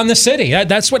turned on the city.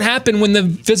 That's what happened when the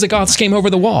Visigoths came over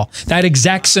the wall. That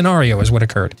exact scenario is what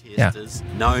occurred. Yeah.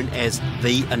 Known as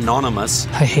the Anonymous,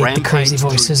 I hate the crazy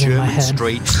voices in my head.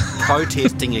 Streets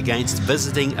protesting against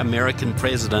visiting American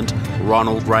President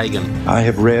Ronald Reagan. I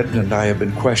have read and I have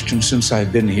been questioned since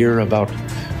I've been here about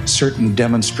certain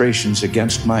demonstrations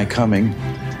against my coming.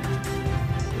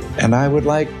 And I would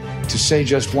like to say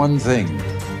just one thing,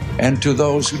 and to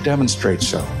those who demonstrate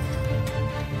so.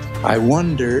 I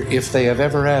wonder if they have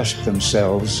ever asked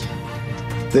themselves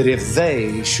that if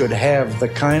they should have the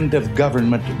kind of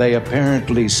government they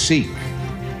apparently seek,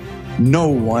 no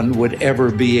one would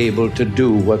ever be able to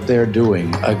do what they're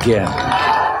doing again.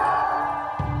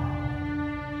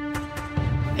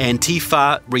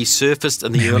 Antifa resurfaced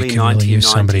in the early 1990s. Really use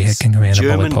somebody who can command a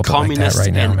bully German pulpit communists like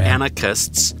that right now, and man.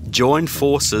 anarchists joined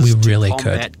forces We really to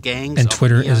combat could. gangs And of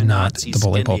Twitter is not neo-Nazi the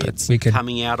bully skinheads pulpit. We could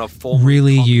coming out of former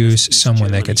really communist use East someone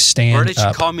Germany. that could stand British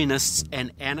up communists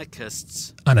and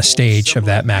anarchists on a stage of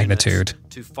that magnitude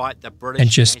to fight the British and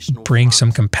just National bring Front.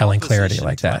 some compelling clarity Opposition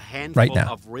like to a that handful right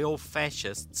now. of real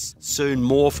fascists soon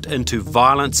morphed into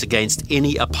violence against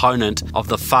any opponent of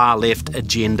the far left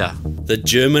agenda. The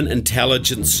German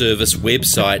intelligence service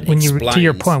website To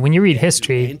your point, when you read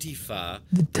history,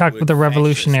 talk about the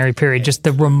Revolutionary period, just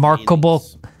the remarkable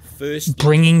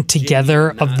bringing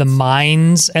together of the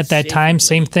minds at that time.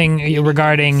 Same thing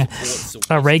regarding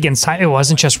Reagan's time. It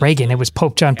wasn't just Reagan. It was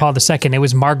Pope John Paul II. It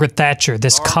was Margaret Thatcher.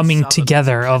 This coming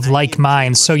together of like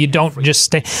minds. So you don't just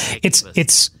stay.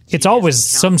 It's always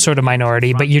some sort of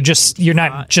minority, but you're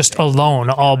not just alone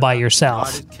all by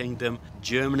yourself. United Kingdom,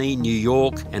 Germany, New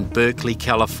York, and Berkeley,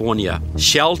 California.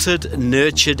 Sheltered,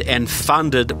 nurtured, and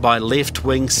funded by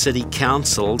left-wing city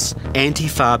councils,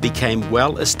 Antifa became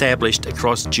well established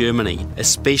across Germany,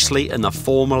 especially in the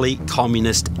formerly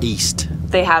communist East.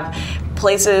 They have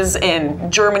places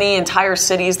in Germany, entire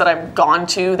cities that I've gone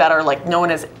to that are like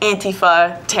known as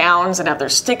Antifa towns and have their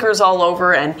stickers all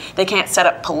over, and they can't set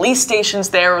up police stations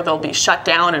there or they'll be shut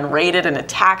down and raided and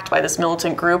attacked by this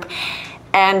militant group.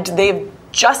 And they've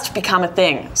just become a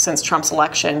thing since Trump's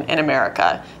election in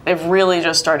America. They've really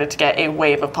just started to get a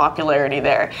wave of popularity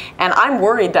there. And I'm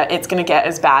worried that it's going to get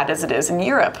as bad as it is in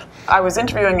Europe. I was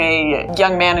interviewing a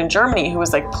young man in Germany who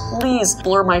was like, please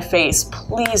blur my face,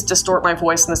 please distort my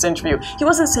voice in this interview. He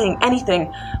wasn't saying anything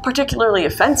particularly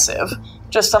offensive,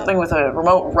 just something with a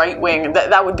remote right wing.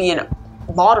 That would be a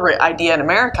moderate idea in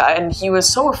America. And he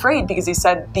was so afraid because he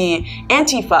said the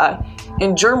Antifa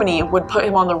in Germany would put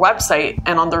him on their website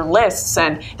and on their lists,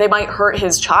 and they might hurt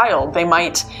his child. They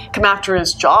might come after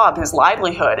his job, his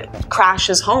livelihood, crash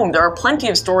his home. There are plenty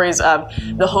of stories of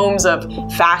the homes of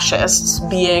fascists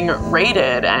being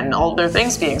raided and all their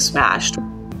things being smashed.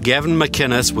 Gavin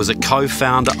McInnes was a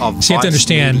co-founder of So you have to Vice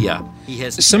understand,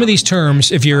 Media. some of these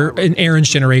terms, if you're in Aaron's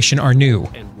generation, are new,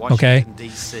 okay?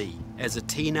 DC. As a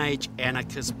teenage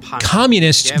anarchist punk,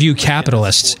 Communists view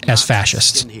capitalists as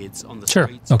fascists. Sure.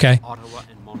 Okay?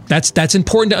 That's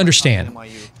important to understand.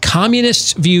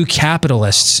 Communists view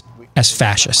capitalists as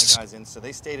fascists.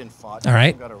 All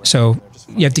right? So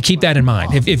you have to keep that in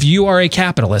mind. If you are a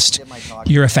capitalist,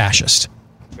 you're a fascist.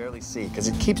 See, because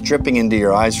it keeps dripping into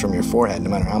your eyes from your forehead no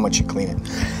matter how much you clean it.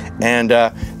 And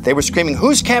they were screaming,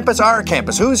 whose campus, our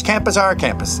campus, whose campus, our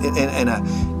campus, in a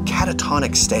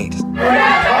catatonic state. And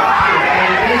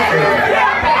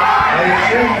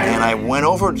I went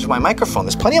over to my microphone.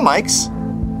 There's plenty of mics,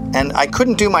 and I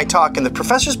couldn't do my talk. And the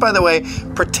professors, by the way,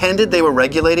 pretended they were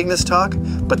regulating this talk,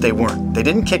 but they weren't. They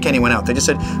didn't kick anyone out. They just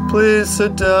said, please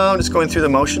sit down, just going through the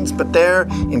motions, but they're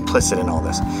implicit in all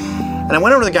this. And I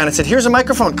went over to the guy and I said, here's a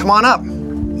microphone, come on up.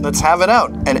 Let's have it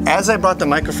out. And as I brought the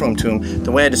microphone to him,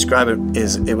 the way I describe it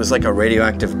is it was like a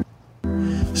radioactive.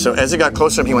 So as it got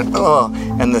closer, he went, oh,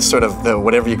 and this sort of, the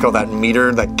whatever you call that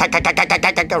meter, that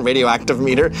radioactive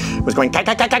meter, was going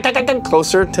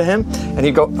closer to him. And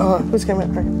he'd go, oh, who's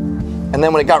coming? And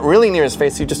then when it got really near his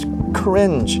face, he'd just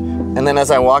cringe. And then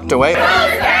as I walked away,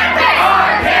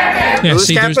 Yeah,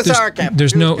 see,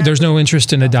 there's no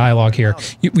interest in a dialogue here.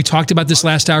 We talked about this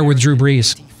last hour with Drew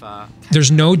Brees.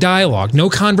 There's no dialogue, no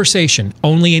conversation,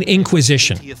 only an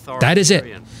inquisition. That is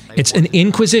it. It's an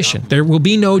inquisition. There will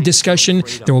be no discussion.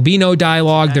 There will be no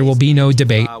dialogue. There will be no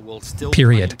debate.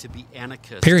 Period.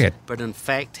 Period. But in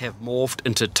fact have morphed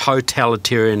into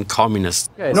totalitarian communists.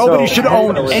 Nobody should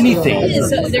own anything.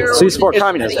 So you support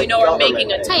communism? You know, we're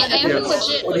making a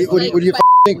What do you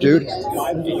think, dude?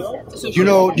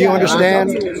 Do you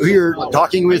understand who you're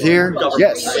talking with here?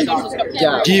 Yes.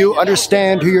 Do you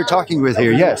understand who you're talking with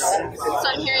here? Yes.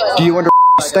 Do you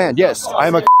understand? Yes.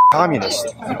 I'm a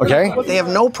communist. Okay? They have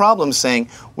no problem saying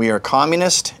we are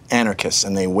communist anarchists,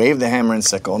 and they wave the hammer and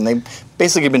sickle, and they've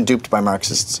basically been duped by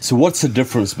Marxists. So what's the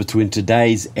difference between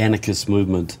today's anarchist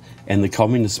movement and the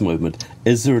communist movement?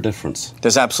 Is there a difference?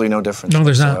 There's absolutely no difference. No,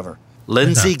 there's whatsoever. not.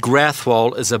 Lindsay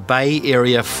Grathwohl is a Bay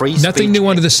Area free speech... Nothing new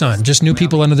under the sun. Just new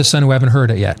people under the sun who haven't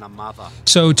heard it yet.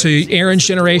 So to Aaron's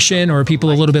generation or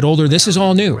people a little bit older, this is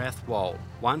all new.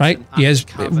 Right?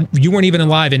 You weren't even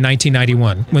alive in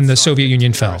 1991 when the Soviet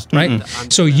Union fell, right? Mm-hmm.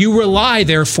 So you rely,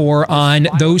 therefore, on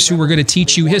those who were going to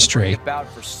teach you history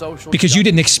because you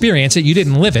didn't experience it, you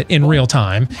didn't live it in real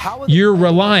time. You're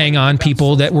relying on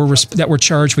people that were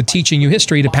charged with teaching you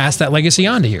history to pass that legacy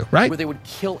on to you, right?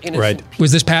 Right.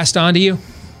 Was this passed on to you?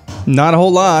 Not a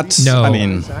whole lot. No. I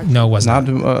mean, no, it wasn't.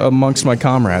 Not amongst my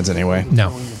comrades, anyway.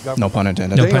 No. No pun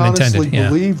intended. No they pun intended. honestly Yeah.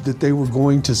 believed that they were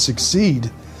going to succeed,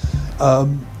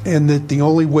 and that the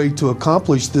only way to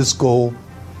accomplish this goal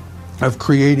of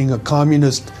creating a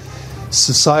communist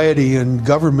society and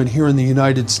government here in the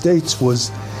United States was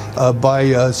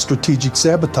by strategic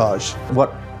sabotage.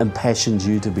 What impassioned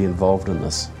you to be involved in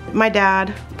this? My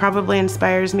dad probably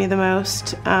inspires me the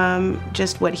most,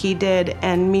 just what he did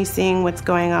and me seeing what's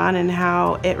going on and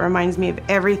how it reminds me of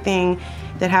everything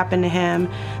that happened to him.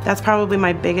 That's probably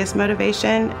my biggest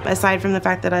motivation, aside from the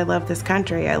fact that I love this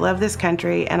country. I love this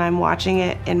country, and I'm watching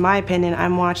it, in my opinion,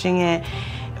 I'm watching it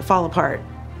fall apart.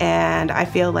 And I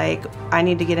feel like I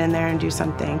need to get in there and do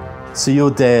something. So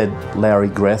your dad, Larry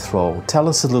Grathwohl, tell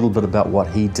us a little bit about what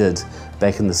he did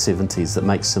back in the 70s that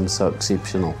makes him so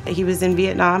exceptional. He was in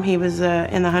Vietnam. He was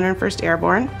in the 101st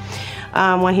Airborne.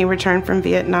 When he returned from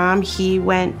Vietnam, he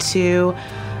went to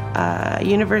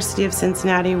University of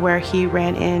Cincinnati, where he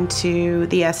ran into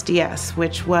the SDS,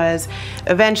 which was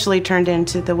eventually turned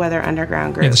into the Weather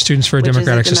Underground Group. Yeah, the Students for a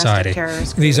Democratic Society.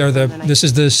 This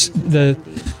is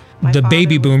the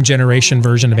baby boom generation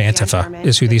version of Antifa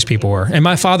is who these people were. And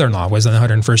my father-in-law was in the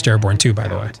 101st Airborne too, by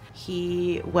the way.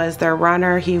 He was their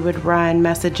runner. He would run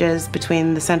messages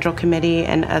between the Central Committee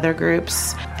and other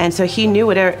groups. And so he knew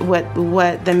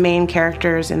what the main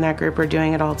characters in that group were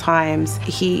doing at all times.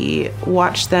 He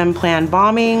watched them plan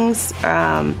bombings,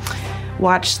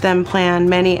 watched them plan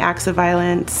many acts of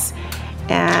violence.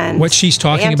 And what she's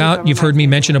talking about, you've heard me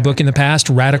mention a book in the past,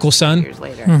 Radical Son,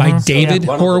 by David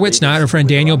Horowitz, not our friend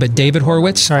Daniel, but David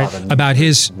Horowitz, about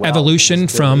his evolution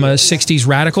from a 60s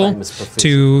radical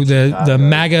to the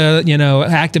MAGA,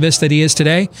 activist that he is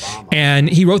today. And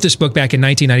he wrote this book back in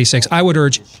 1996. I would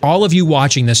urge all of you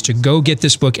watching this to go get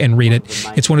this book and read it.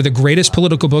 It's one of the greatest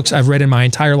political books I've read in my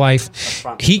entire life.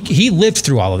 He lived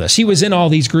through all of this. He was in all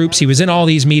these groups. He was in all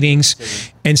these meetings.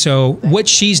 And so what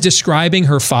she's describing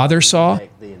her father saw,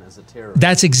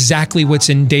 that's exactly what's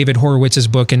in David Horowitz's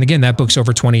book. And again, that book's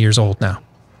over 20 years old now.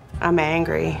 I'm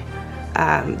angry.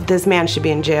 This man should be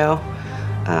in jail.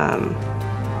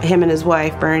 Him and his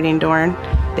wife, Bernadine Dorn,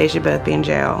 they should both be in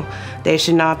jail. They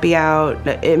should not be out.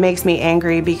 It makes me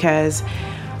angry because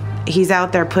he's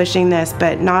out there pushing this,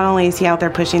 but not only is he out there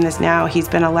pushing this now, he's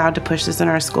been allowed to push this in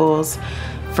our schools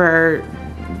for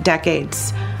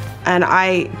decades. And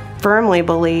I firmly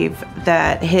believe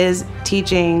that his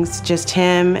teachings, just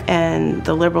him and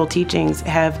the liberal teachings,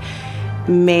 have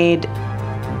made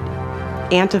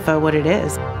Antifa what it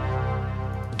is.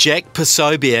 Jack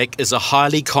Posobiec is a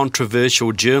highly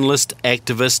controversial journalist,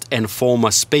 activist, and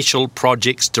former Special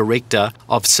Projects Director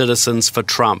of Citizens for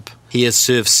Trump. He has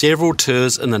served several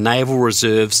tours in the Naval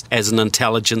Reserves as an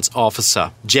intelligence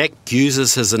officer. Jack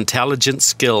uses his intelligence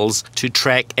skills to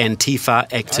track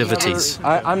Antifa activities.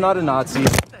 I'm not a Nazi.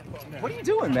 What are you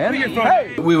doing, man?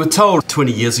 Hey! We were told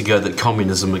 20 years ago that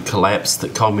communism had collapsed,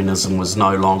 that communism was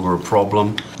no longer a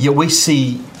problem. Yet we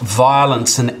see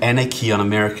violence and anarchy on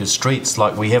America's streets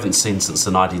like we haven't seen since the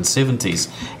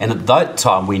 1970s. And at that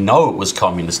time, we know it was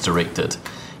communist-directed,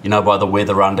 by the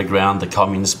Weather Underground, the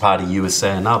Communist Party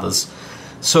USA, and others.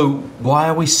 So why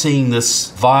are we seeing this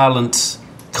violent,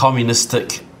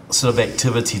 communistic sort of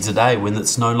activity today when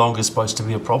it's no longer supposed to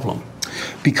be a problem?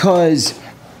 Because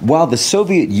while the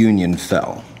Soviet Union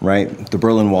fell, right? The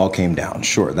Berlin Wall came down.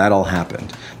 Sure, that all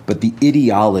happened. But the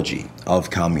ideology of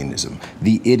communism,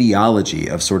 the ideology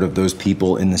of sort of those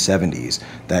people in the 70s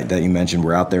that you mentioned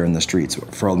were out there in the streets.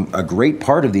 For a great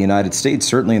part of the United States,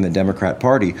 certainly in the Democrat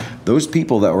Party, those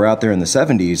people that were out there in the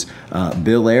 70s,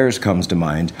 Bill Ayers comes to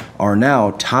mind, are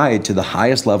now tied to the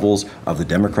highest levels of the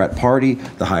Democrat Party,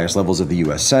 the highest levels of the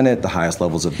U.S. Senate, the highest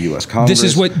levels of the U.S. Congress.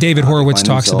 This is what David Horowitz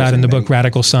talks about in the book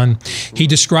Radical Son. He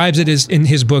describes it as, in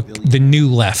his book, the new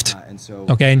left.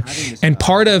 Okay, and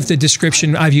part of the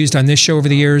description I've used on this show over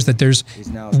the years that there's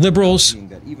liberals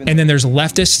and then there's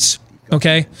leftists.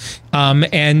 Okay,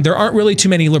 and there aren't really too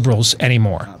many liberals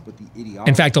anymore.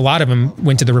 In fact, a lot of them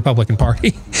went to the Republican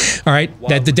Party. All right,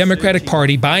 that the Democratic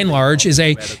Party, by and large, is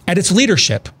at its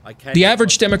leadership. The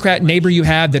average Democrat neighbor you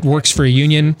have that works for a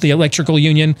union, the electrical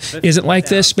union, isn't like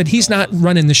this, but he's not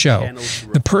running the show.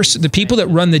 The people that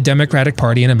run the Democratic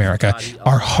Party in America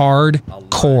are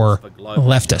hardcore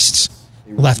leftists.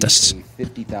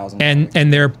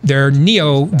 And they're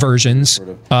neo versions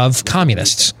of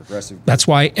communists. That's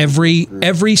why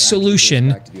every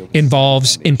solution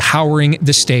involves empowering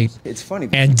the state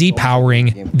and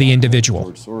depowering the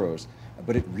individual.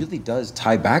 But it really does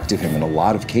tie back to him in a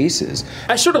lot of cases.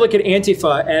 I sort of look at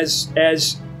Antifa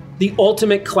as the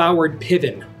ultimate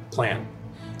Cloward-Piven plan.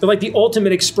 They're like the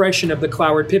ultimate expression of the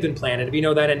Cloward-Piven plan. And if you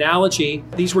know that analogy,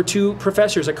 these were two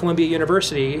professors at Columbia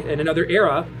University in another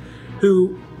era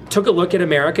who took a look at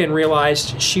America and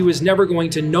realized she was never going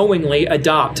to knowingly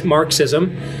adopt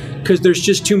Marxism because there's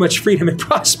just too much freedom and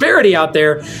prosperity out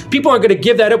there. People aren't going to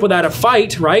give that up without a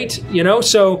fight, right?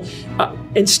 So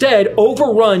instead,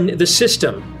 overrun the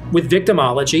system with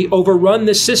victimology, overrun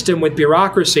the system with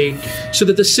bureaucracy so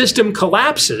that the system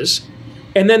collapses,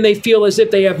 and then they feel as if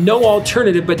they have no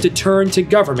alternative but to turn to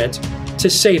government to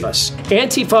save us.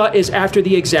 Antifa is after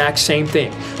the exact same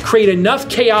thing. Create enough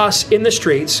chaos in the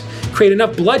streets, create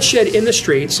enough bloodshed in the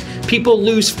streets, people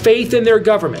lose faith in their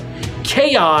government.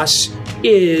 Chaos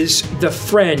is the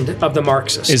friend of the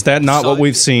Marxists. Is that not what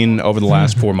we've seen over the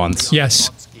last 4 months? Yes.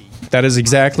 That is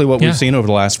exactly what we've seen over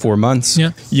the last 4 months.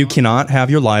 Yeah. You cannot have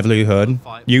your livelihood.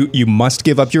 You must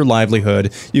give up your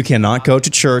livelihood. You cannot go to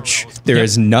church. There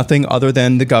is nothing other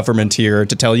than the government here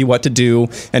to tell you what to do,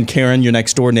 and Karen, your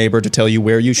next door neighbor, to tell you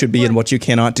where you should be and what you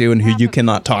cannot do and who you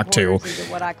cannot talk to.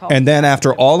 And then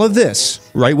after all of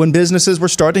this, right when businesses were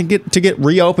starting to get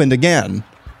reopened again,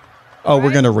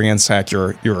 we're going to ransack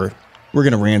we're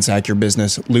going to ransack your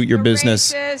business, loot your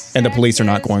business, and the police are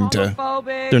not going to,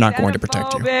 they're not going to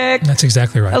protect you. That's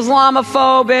exactly right.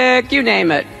 Islamophobic, you name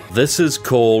it. This is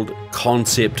called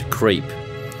concept creep.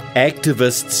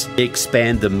 Activists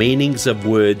expand the meanings of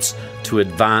words to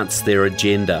advance their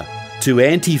agenda. To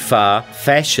Antifa,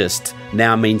 fascist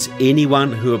now means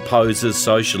anyone who opposes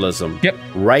socialism. Yep.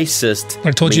 Racist.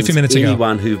 I told you a few minutes ago.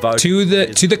 Anyone who votes to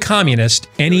the communist,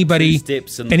 any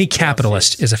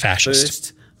capitalist is a fascist.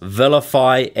 First,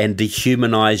 vilify and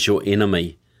dehumanize your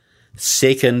enemy.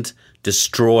 Second,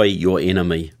 destroy your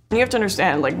enemy. You have to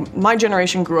understand, my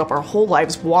generation grew up our whole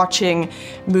lives watching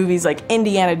movies like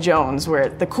Indiana Jones, where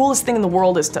the coolest thing in the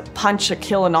world is to punch or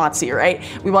kill a Nazi, right?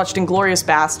 We watched Inglourious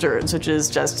Bastards, which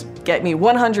is just get me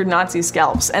 100 Nazi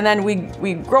scalps. And then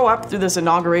we grow up through this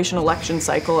inauguration election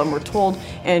cycle, and we're told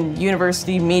in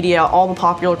university, media, all the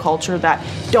popular culture that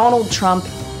Donald Trump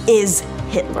is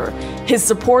Hitler. His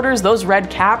supporters, those red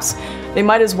caps, they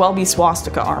might as well be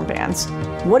swastika armbands.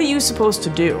 What are you supposed to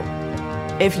do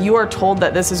if you are told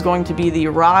that this is going to be the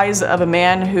rise of a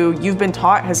man who you've been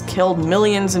taught has killed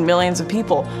millions and millions of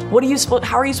people?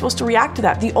 How are you supposed to react to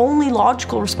that? The only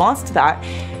logical response to that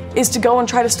is to go and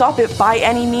try to stop it by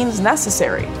any means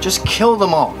necessary. Just kill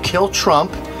them all. Kill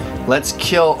Trump. Let's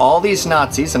kill all these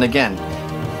Nazis. And again,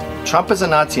 Trump is a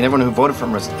Nazi and everyone who voted for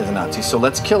him is a Nazi. So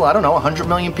let's kill, 100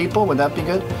 million people. Would that be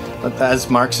good? As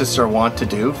Marxists are wont to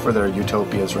do for their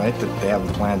utopias, right? That they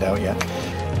haven't planned out yet.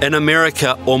 In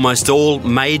America, almost all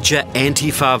major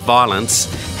Antifa violence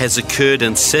has occurred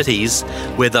in cities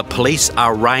where the police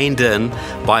are reined in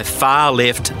by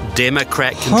far-left,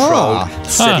 Democrat-controlled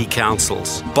city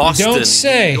councils. Boston, Don't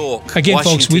say. New York, Again,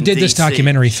 Washington, folks, we did this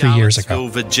documentary 3 years ago.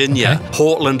 Virginia,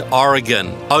 Portland,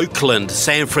 Oregon, Oakland,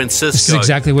 San Francisco. This is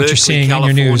exactly what Berkeley, you're seeing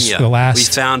California. in your news for the last We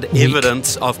found week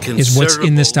evidence of is what's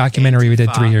in this documentary we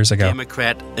did 3 years ago.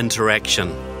 Democrat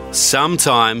interaction.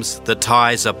 Sometimes the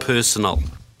ties are personal.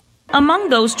 Among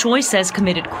those Choi says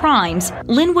committed crimes,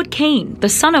 Linwood Kaine, the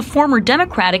son of former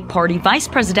Democratic Party vice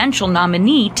presidential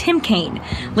nominee Tim Kaine.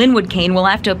 Linwood Kaine will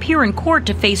have to appear in court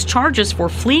to face charges for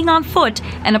fleeing on foot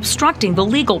and obstructing the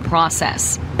legal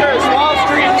process. Wall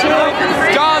Street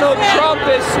too. Donald Trump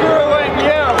is screwing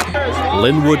you.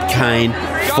 Linwood Kane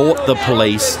fought the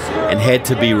police and had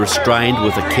to be restrained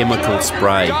with a chemical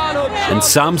spray. In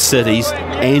some cities,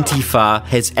 Antifa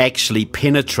has actually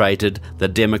penetrated the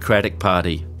Democratic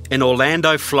Party. In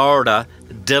Orlando, Florida,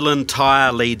 Dylan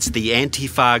Tyre leads the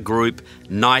Antifa group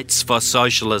Knights for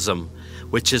Socialism,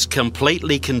 which is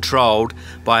completely controlled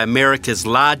by America's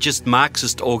largest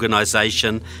Marxist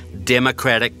organization,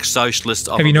 Democratic Socialists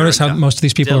of America. Have you noticed how most of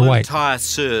these people are white? Tyre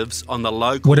serves on the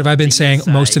local. What have I been saying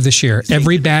most of this year?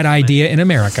 Every bad idea in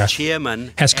America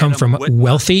has come from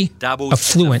wealthy,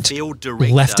 affluent,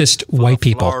 leftist white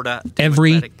people.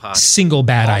 Every single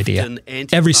bad idea.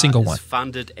 Every single one.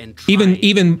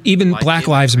 Even Black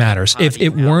Lives Matters. If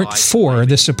it weren't for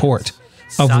the support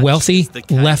of wealthy,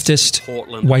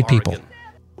 leftist white people,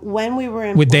 when we were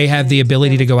in would they have the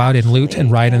ability to go out and loot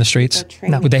and riot in the streets?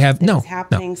 No. Would they have? No.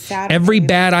 Every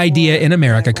bad idea in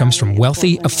America comes from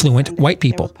wealthy, affluent white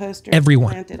people.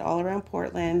 Everyone. Planted all around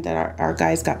Portland that our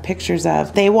guys got pictures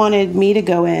of. They wanted me to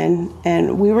go in,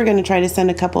 and we were going to try to send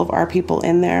a couple of our people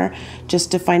in there just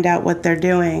to find out what they're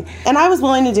doing. And I was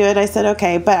willing to do it. I said,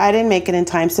 okay, but I didn't make it in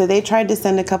time. So they tried to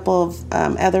send a couple of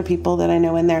other people that I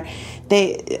know in there.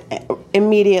 They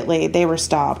immediately were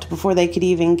stopped before they could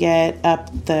even get up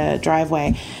the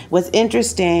driveway. What's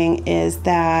interesting is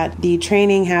that the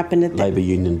training happened at the Labor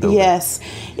Union building. Yes,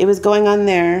 it was going on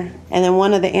there, and then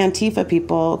one of the Antifa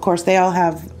people, of course, they all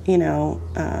have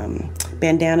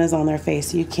bandanas on their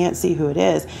face, so you can't see who it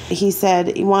is. He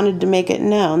said he wanted to make it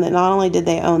known that not only did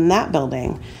they own that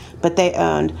building, but they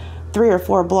owned 3 or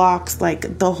 4 blocks,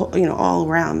 like the whole, all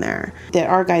around there. That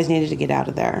our guys needed to get out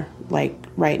of there, like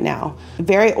right now.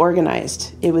 Very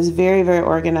organized. It was very, very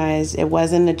organized. It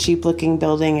wasn't a cheap looking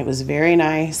building. It was very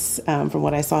nice from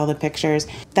what I saw the pictures.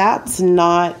 That's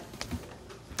not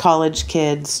college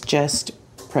kids just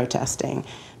protesting.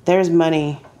 There's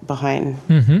money behind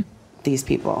these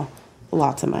people.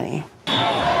 Lots of money.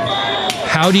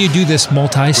 How do you do this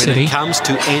multi-city? When it comes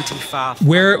to Antifa,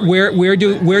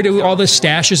 where do all the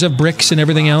stashes of bricks and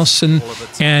everything else and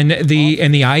the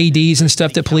IEDs and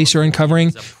stuff that police are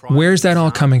uncovering? Where's that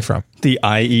all coming from? The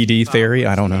IED theory?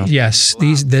 I don't know. Yes,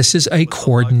 this is a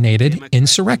coordinated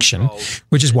insurrection,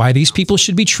 which is why these people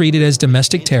should be treated as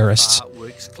domestic terrorists.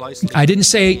 I didn't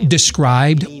say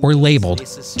described or labeled,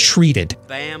 treated.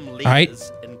 All right?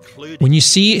 When you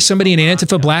see somebody in an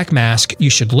Antifa black mask, you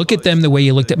should look at them the way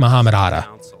you looked at Muhammad Atta.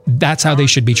 That's how they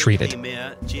should be treated.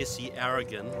 Mayor Jesse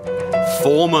Aragon,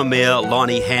 former Mayor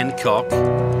Lonnie Hancock,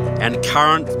 and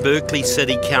current Berkeley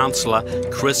City Councillor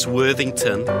Chris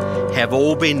Worthington have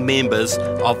all been members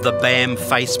of the BAM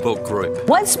Facebook group.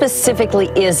 What specifically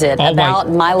is it about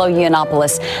Milo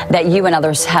Yiannopoulos that you and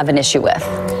others have an issue with?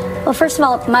 Well, first of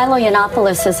all, Milo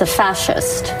Yiannopoulos is a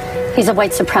fascist. He's a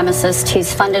white supremacist.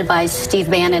 He's funded by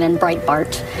Steve Bannon and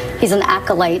Breitbart. He's an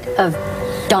acolyte of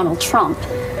Donald Trump.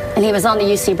 And he was on the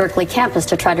UC Berkeley campus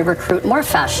to try to recruit more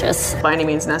fascists. By any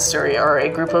means necessary are a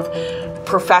group of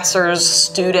professors,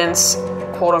 students,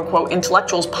 quote unquote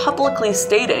intellectuals publicly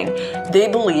stating they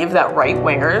believe that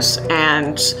right-wingers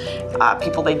and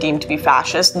people they deem to be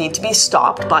fascist need to be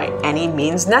stopped by any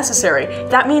means necessary.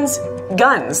 That means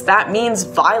guns, that means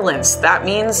violence, that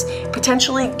means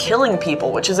potentially killing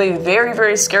people, which is a very,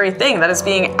 very scary thing that is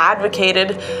being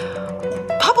advocated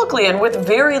publicly and with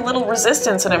very little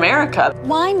resistance in America.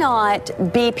 Why not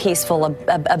be peaceful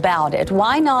about it?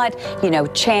 Why not,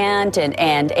 chant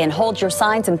and hold your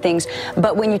signs and things?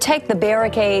 But when you take the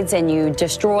barricades and you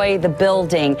destroy the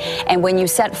building and when you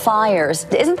set fires,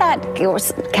 isn't that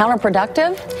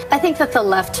counterproductive? I think that the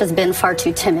left has been far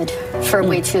too timid for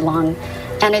way too long.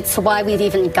 And it's why we've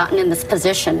even gotten in this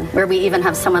position where we even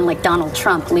have someone like Donald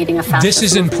Trump leading a fascist This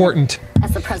is important.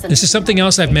 As the president. This is something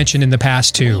else I've mentioned in the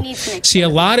past, too. See, a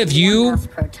lot of you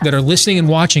that are listening and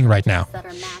watching right now,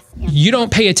 you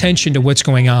don't pay attention to what's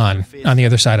going on the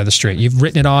other side of the street. You've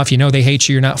written it off. You know they hate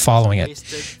you. You're not following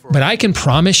it. But I can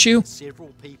promise you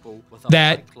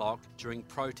that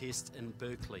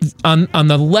on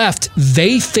the left,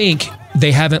 they think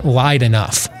they haven't lied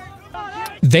enough.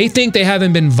 They think they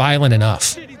haven't been violent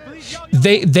enough.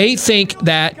 They think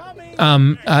that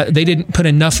they didn't put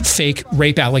enough fake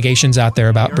rape allegations out there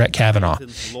about Brett Kavanaugh.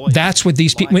 That's what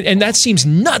these people, and that seems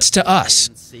nuts to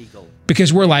us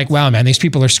because we're like, wow, man, these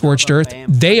people are scorched earth.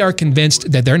 They are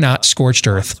convinced that they're not scorched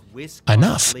earth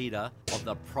enough.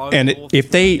 And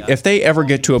if they ever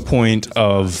get to a point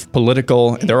of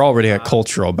political, they're already at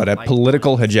cultural, but at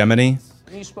political hegemony,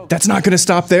 That's not going to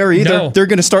stop there either. No. They're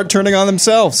going to start turning on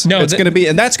themselves. No, it's going to be,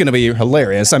 and that's going to be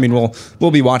hilarious. I mean,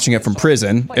 we'll be watching it from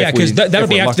prison. Yeah, because that'll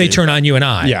be after they turn on you and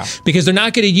I. Yeah. Because they're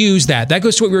not going to use that. That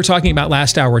goes to what we were talking about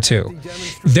last hour too.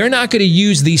 They're not going to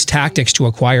use these tactics to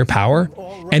acquire power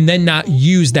and then not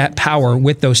use that power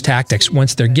with those tactics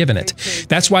once they're given it.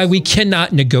 That's why we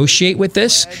cannot negotiate with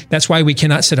this. That's why we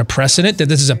cannot set a precedent that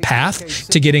this is a path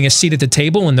to getting a seat at the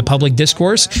table in the public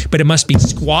discourse, but it must be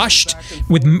squashed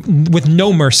with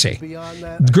no mercy.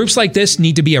 Groups like this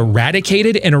need to be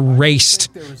eradicated and erased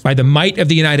by the might of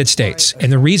the United States.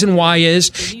 And the reason why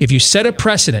is if you set a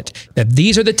precedent that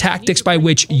these are the tactics by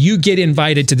which you get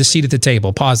invited to the seat at the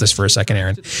table. Pause this for a second,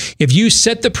 Aaron. If you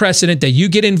set the precedent that you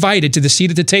get invited to the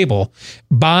seat at the table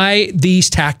by these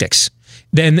tactics,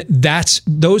 then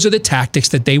those are the tactics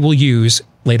that they will use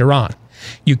later on.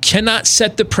 You cannot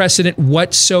set the precedent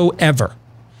whatsoever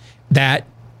that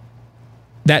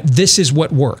this is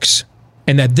what works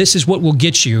and that this is what will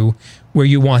get you where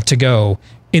you want to go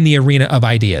in the arena of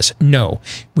ideas. No,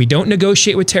 we don't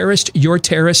negotiate with terrorists. You're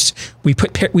terrorists. We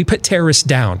put terrorists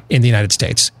down in the United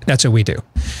States. That's what we do.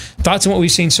 Thoughts on what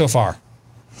we've seen so far?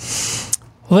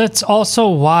 Well, that's also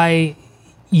why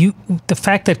the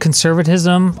fact that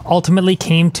conservatism ultimately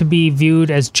came to be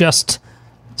viewed as just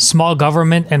small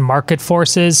government and market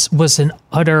forces was an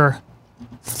utter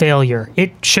failure.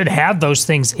 It should have those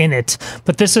things in it.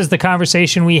 But this is the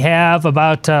conversation we have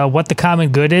about what the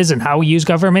common good is and how we use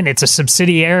government. It's a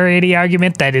subsidiarity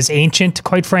argument that is ancient,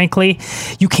 quite frankly.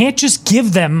 You can't just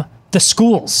give them the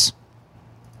schools.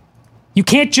 You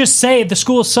can't just say the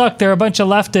schools suck, they're a bunch of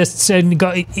leftists, and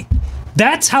go.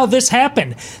 That's how this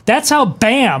happened. That's how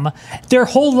BAM, their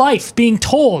whole life being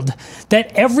told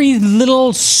that every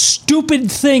little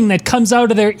stupid thing that comes out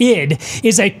of their id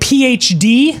is a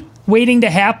PhD waiting to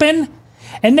happen,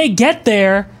 and they get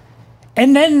there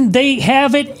and then they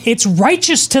have it. It's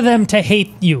righteous to them to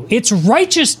hate you. It's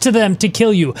righteous to them to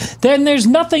kill you. Then there's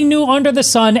nothing new under the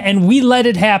sun, and we let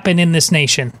it happen in this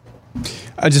nation.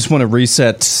 I just want to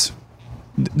reset.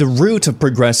 The root of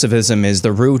progressivism is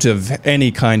the root of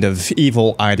any kind of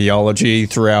evil ideology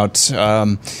throughout,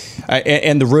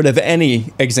 and the root of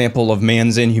any example of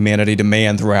man's inhumanity to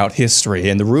man throughout history.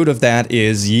 And the root of that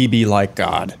is ye be like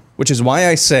God. Which is why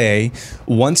I say,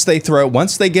 once they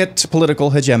get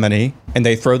political hegemony and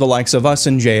they throw the likes of us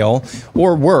in jail,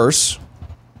 or worse,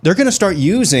 they're going to start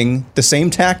using the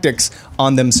same tactics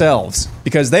on themselves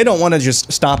because they don't want to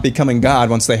just stop becoming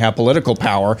God once they have political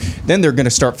power. Then they're going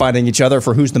to start fighting each other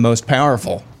for who's the most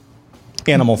powerful.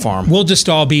 Animal Farm. We'll just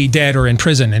all be dead or in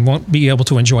prison and won't be able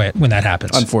to enjoy it when that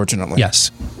happens. Unfortunately.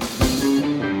 Yes.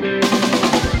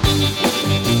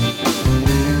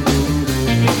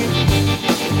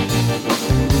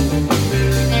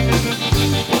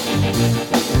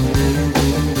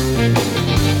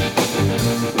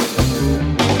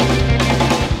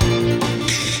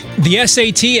 The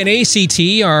SAT and ACT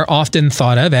are often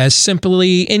thought of as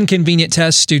simply inconvenient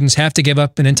tests students have to give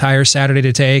up an entire Saturday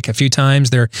to take a few times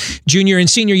their junior and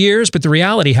senior years. But the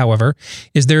reality, however,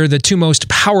 is they're the two most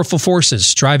powerful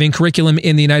forces driving curriculum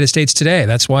in the United States today.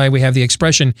 That's why we have the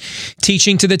expression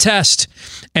teaching to the test.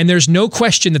 And there's no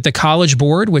question that the College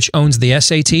Board, which owns the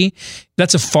SAT,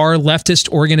 that's a far leftist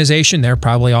organization. They're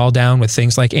probably all down with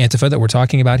things like Antifa that we're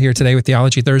talking about here today with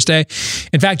Theology Thursday.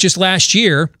 In fact, just last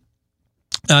year,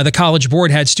 the College Board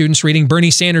had students reading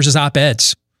Bernie Sanders'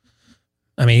 op-eds.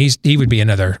 I mean, he would be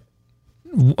another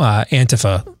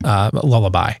Antifa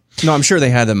lullaby. No, I'm sure they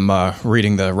had them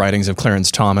reading the writings of Clarence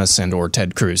Thomas and or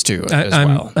Ted Cruz too as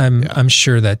well. I'm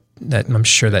sure that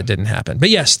didn't happen. But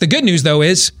yes, the good news though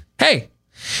is, hey,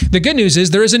 the good news is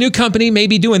there is a new company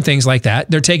maybe doing things like that.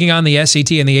 They're taking on the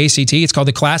SAT and the ACT. It's called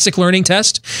the Classic Learning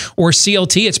Test, or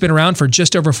CLT. It's been around for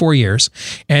just over 4 years,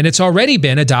 and it's already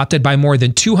been adopted by more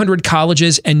than 200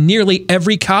 colleges, and nearly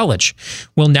every college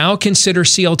will now consider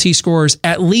CLT scores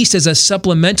at least as a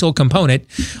supplemental component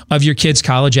of your kid's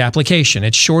college application.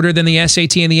 It's shorter than the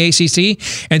SAT and the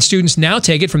ACT, and students now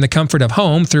take it from the comfort of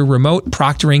home through remote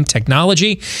proctoring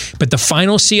technology. But the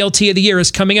final CLT of the year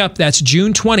is coming up. That's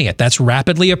June 20th. That's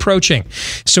rapidly approaching.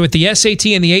 So with the SAT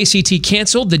and the ACT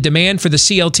canceled, the demand for the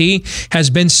CLT has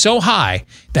been so high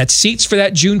that seats for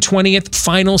that June 20th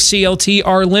final CLT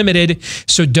are limited.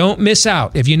 So don't miss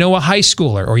out. If you know a high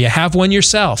schooler or you have one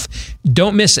yourself,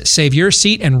 don't miss it. Save your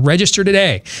seat and register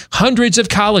today. Hundreds of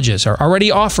colleges are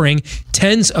already offering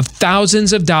tens of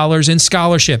thousands of dollars in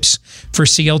scholarships for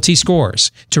CLT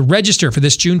scores. To register for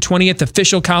this June 20th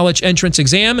official college entrance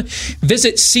exam,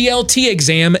 visit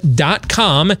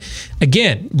cltexam.com.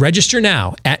 Again, register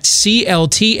now at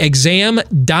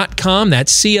cltexam.com.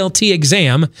 That's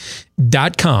cltexam.com.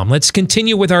 theologythursday.com. Let's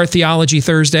continue with our Theology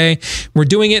Thursday. We're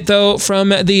doing it, though, from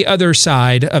the other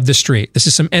side of the street. This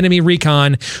is some enemy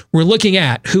recon. We're looking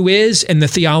at who is and the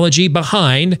theology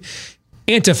behind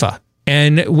Antifa.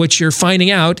 And what you're finding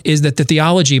out is that the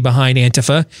theology behind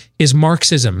Antifa is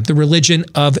Marxism, the religion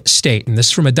of state. And this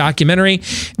is from a documentary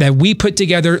that we put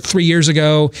together 3 years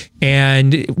ago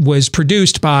and was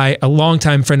produced by a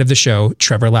longtime friend of the show,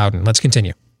 Trevor Loudon. Let's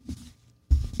continue.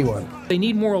 They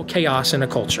need moral chaos in a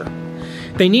culture.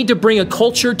 They need to bring a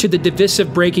culture to the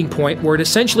divisive breaking point where it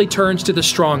essentially turns to the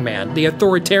strongman, the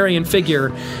authoritarian figure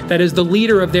that is the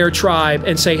leader of their tribe,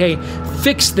 and say, hey,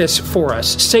 fix this for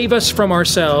us, save us from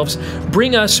ourselves,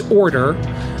 bring us order.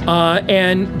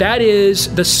 And that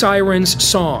is the Siren's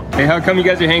song. Hey, how come you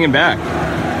guys are hanging back?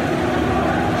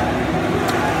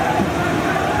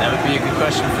 That would be a good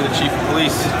question for the chief of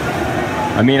police.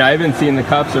 I mean, I haven't seen the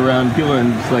cops around people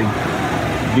and just like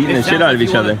beating the shit out of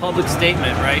each other. A public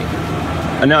statement, right?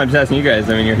 No, I'm just asking you guys.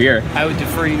 I mean, you're here. I would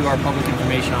defer you to our public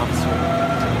information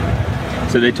officer.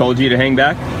 So they told you to hang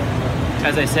back?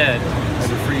 As I said, I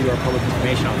defer you to our public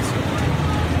information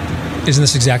officer. Isn't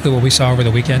this exactly what we saw over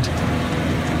the weekend?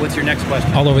 What's your next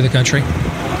question? All over the country.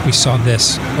 We saw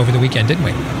this over the weekend, didn't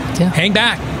we? Yeah. Hang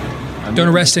back. Don't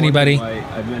arrest anybody.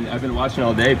 I've been watching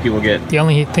all day. People get... The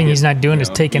only thing he's not doing is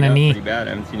taking a knee. Pretty bad.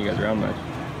 I haven't seen you guys around much.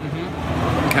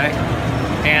 Okay.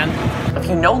 And if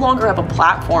you no longer have a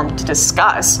platform to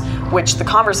discuss, which the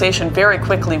conversation very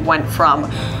quickly went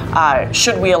from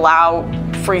should we allow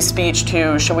free speech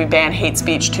to should we ban hate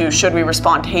speech to should we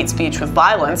respond to hate speech with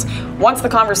violence, once the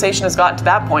conversation has gotten to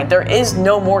that point, there is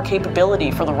no more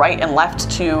capability for the right and left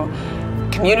to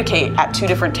communicate at two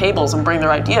different tables and bring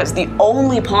their ideas. The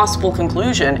only possible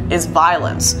conclusion is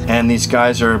violence. And these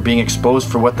guys are being exposed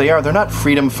for what they are. They're not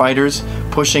freedom fighters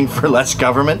pushing for less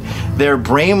government. They're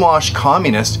brainwashed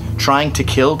communists trying to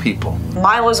kill people.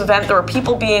 Milo's event, there were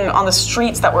people being on the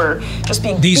streets that were just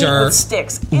being These beat are with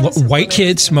sticks. white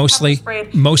kids, mostly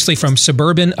from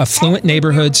suburban, affluent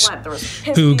neighborhoods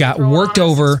who got worked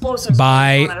over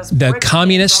by the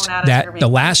communists that the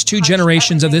last two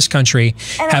generations of this country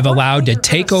have allowed to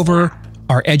take over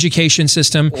our education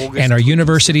system and our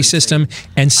university system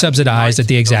and subsidized at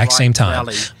the exact same time.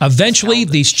 Eventually,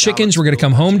 these chickens were going to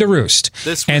come home to roost.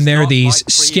 And they're these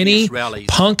skinny,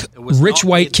 punk, rich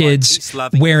white kids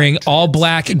wearing all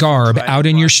black garb out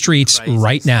in your streets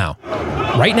right now.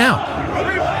 Right now.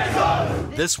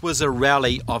 This was a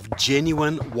rally of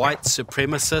genuine white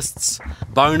supremacists,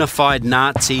 bona fide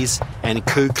Nazis, and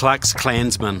Ku Klux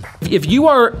Klansmen. If you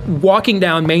are walking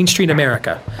down Main Street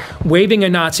America waving a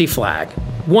Nazi flag,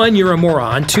 1, you're a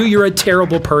moron. 2, you're a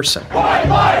terrible person. White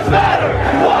lives matter!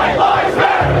 White lives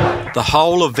matter! The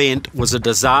whole event was a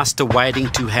disaster waiting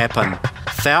to happen.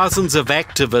 Thousands of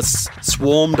activists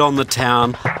swarmed on the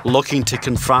town looking to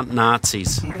confront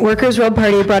Nazis. Workers' World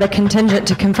Party brought a contingent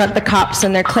to confront the cops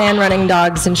and their Klan-running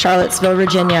dogs in Charlottesville,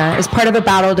 Virginia, as part of a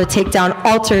battle to take down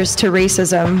altars to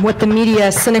racism, what the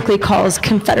media cynically calls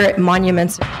Confederate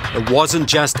monuments. It wasn't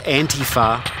just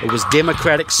Antifa, it was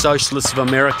Democratic Socialists of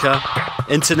America,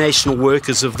 International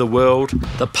Workers of the World,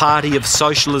 the Party of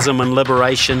Socialism and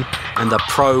Liberation, and the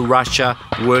pro-Russia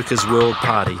Workers' World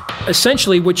Party.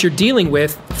 Essentially, what you're dealing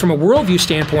with, from a worldview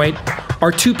standpoint,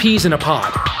 are two peas in a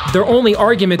pod. Their only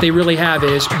argument they really have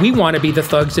is, we want to be the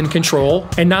thugs in control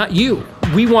and not you.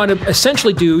 We want to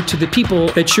essentially do to the people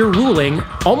that you're ruling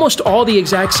almost all the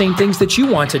exact same things that you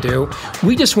want to do.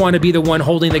 We just want to be the one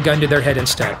holding the gun to their head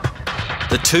instead.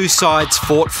 The two sides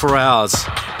fought for hours.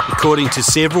 According to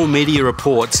several media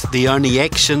reports, the only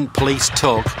action police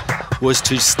took was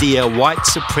to steer white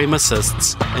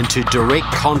supremacists into direct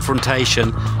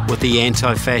confrontation with the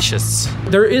anti-fascists.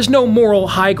 There is no moral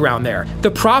high ground there.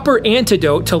 The proper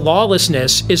antidote to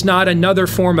lawlessness is not another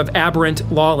form of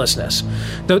aberrant lawlessness.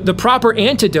 The proper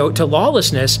antidote to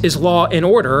lawlessness is law and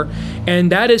order,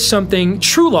 and that is something,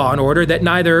 true law and order, that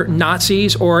neither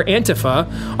Nazis or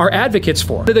Antifa are advocates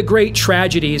for. One of the great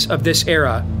tragedies of this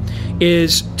era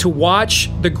is to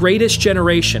watch the greatest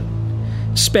generation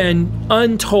spend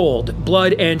untold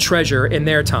blood and treasure in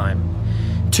their time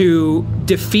to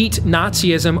defeat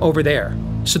Nazism over there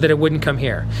so that it wouldn't come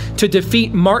here, to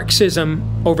defeat Marxism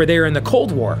over there in the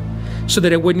Cold War so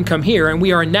that it wouldn't come here. And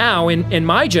we are now, in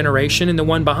my generation and the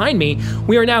one behind me,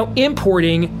 we are now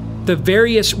importing the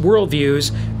various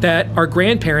worldviews that our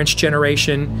grandparents'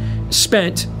 generation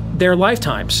spent their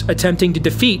lifetimes attempting to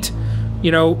defeat,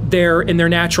 in their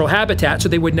natural habitat so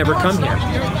they would never come here.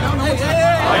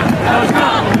 No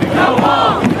Trump, no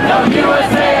wall, no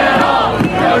USA at all.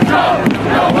 No Trump,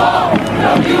 no wall,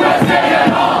 no USA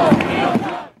at all.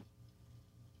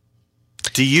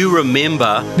 Do you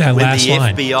remember That when last the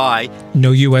line. FBI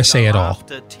No USA at all.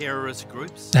 after terrorist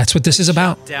groups? That's what this is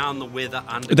about. Down the weather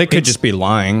They could just be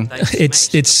lying.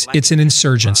 It's an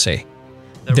insurgency.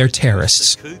 They're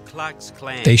terrorists.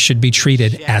 They should be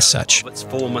treated as such. Its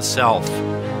former self.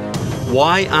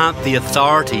 Why aren't the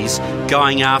authorities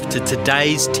going after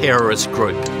today's terrorist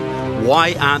group?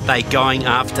 Why aren't they going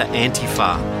after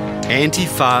Antifa?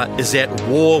 Antifa is at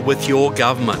war with your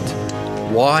government.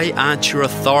 Why aren't your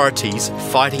authorities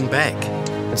fighting back?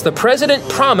 It's the president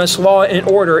promised law and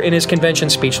order in his convention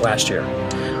speech last year.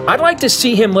 I'd like to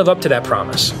see him live up to that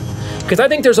promise, because I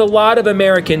think there's a lot of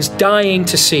Americans dying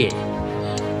to see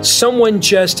someone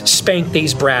just spank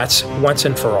these brats once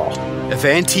and for all. If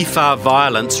Antifa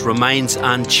violence remains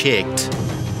unchecked,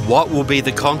 what will be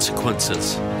the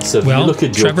consequences? So if Well, you look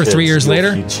at your Trevor, kids, 3 years your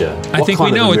later, future, I think we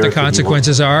kind of know what the America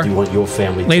consequences are. do you want your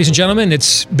family Ladies and gentlemen,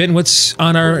 it's been what's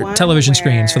on our television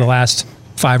screens for the last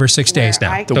 5 or 6 days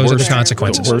now. Those are the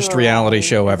consequences. The worst reality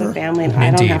show ever. Family, and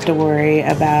I don't have to worry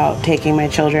about taking my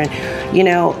children. You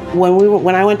know,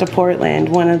 when I went to Portland,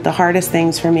 one of the hardest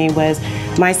things for me was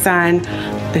my son,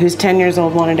 who's 10 years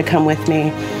old, wanted to come with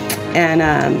me, and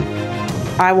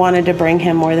I wanted to bring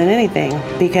him more than anything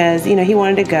because, you know, he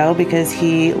wanted to go because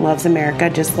he loves America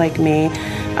just like me.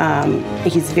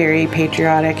 He's very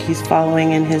patriotic. He's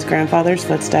following in his grandfather's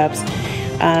footsteps.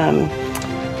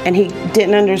 And he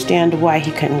didn't understand why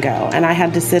he couldn't go. And I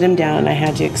had to sit him down and I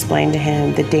had to explain to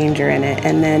him the danger in it.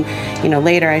 And then, you know,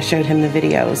 later I showed him the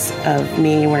videos of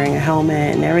me wearing a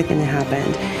helmet and everything that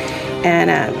happened.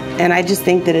 And I just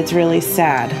think that it's really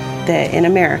sad that in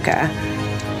America,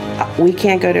 we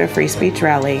can't go to a free speech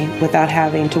rally without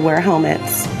having to wear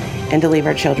helmets and to leave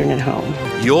our children at home.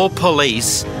 Your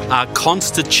police are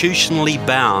constitutionally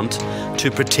bound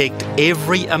to protect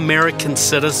every American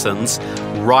citizen's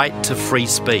right to free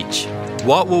speech.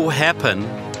 What will happen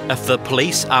if the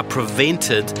police are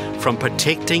prevented from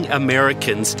protecting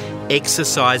Americans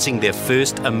exercising their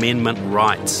First Amendment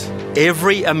rights?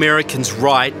 Every American's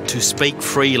right to speak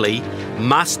freely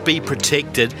must be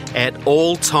protected at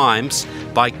all times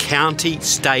by county,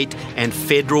 state, and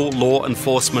federal law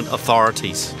enforcement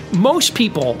authorities. Most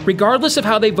people, regardless of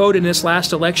how they voted in this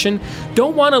last election,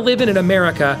 don't want to live in an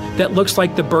America that looks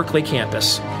like the Berkeley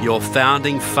campus. Your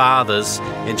founding fathers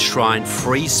enshrined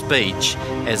free speech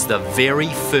as the very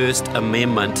first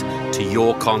amendment to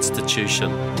your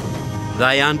Constitution.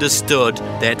 They understood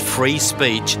that free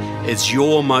speech is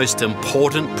your most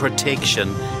important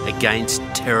protection against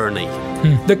tyranny.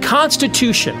 The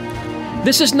Constitution.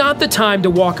 This is not the time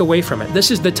to walk away from it. This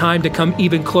is the time to come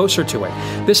even closer to it.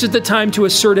 This is the time to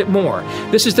assert it more.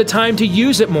 This is the time to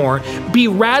use it more. Be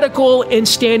radical in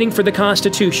standing for the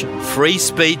Constitution. Free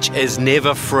speech is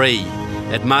never free.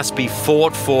 It must be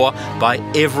fought for by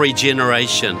every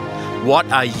generation.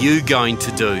 What are you going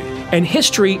to do? And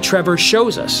history, Trevor,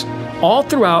 shows us all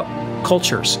throughout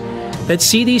cultures that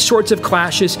see these sorts of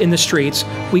clashes in the streets,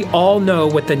 we all know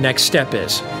what the next step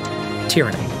is.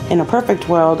 Tyranny. In a perfect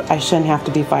world, I shouldn't have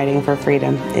to be fighting for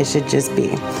freedom. It should just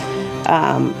be.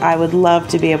 I would love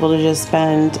to be able to just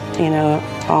spend, you know,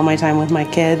 all my time with my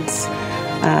kids.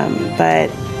 But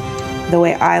the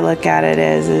way I look at it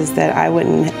is that I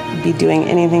wouldn't be doing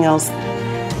anything else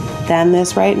than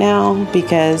this right now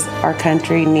because our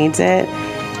country needs it.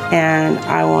 And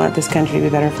I want this country to be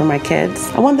better for my kids.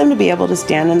 I want them to be able to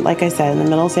stand, in, like I said, in the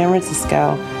middle of San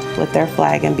Francisco with their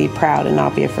flag and be proud and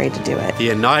not be afraid to do it. The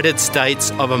United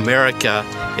States of America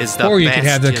is the Or you could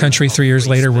have the bastion country 3 years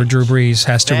later where Drew Brees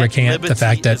has to recant the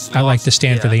fact that I like to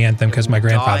stand for the anthem because my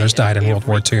grandfathers died in World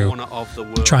War II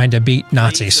trying to beat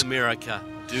Nazis. America.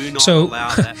 Do not So-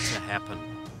 allow that to happen.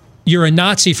 You're a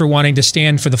Nazi for wanting to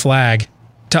stand for the flag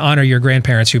to honor your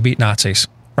grandparents who beat Nazis,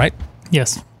 right?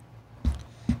 Yes.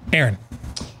 Aaron.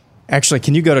 Actually,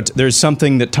 can you go to... There's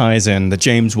something that ties in that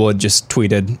James Wood just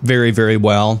tweeted very, very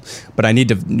well, but I need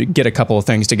to get a couple of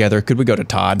things together. Could we go to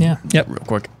Todd? Yeah. Yep. Real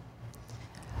quick.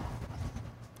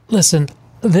 Listen,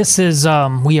 this is,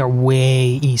 we are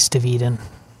way east of Eden.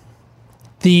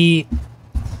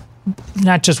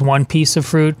 Not just one piece of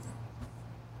fruit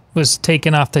was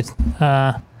taken off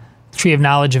the tree of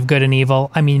knowledge of good and evil.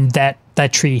 I mean, that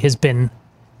tree has been...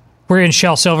 We're in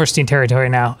Shel Silverstein territory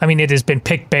now. I mean, it has been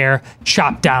picked bare,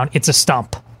 chopped down. It's a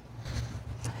stump.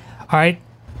 All right?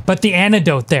 But the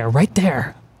antidote there, right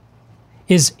there,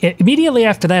 is immediately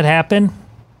after that happened,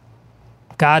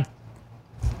 God,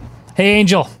 hey,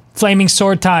 angel, flaming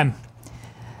sword time.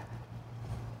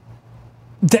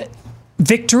 The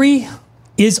victory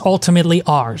is ultimately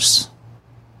ours.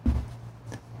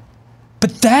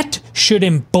 But that should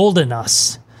embolden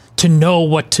us to know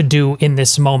what to do in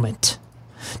this moment.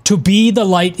 to be the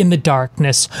light in the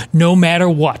darkness, no matter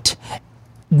what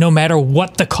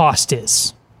the cost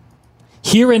is.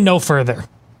 Here and no further.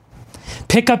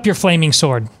 Pick up your flaming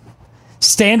sword.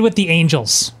 Stand with the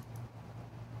angels.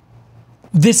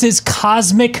 This is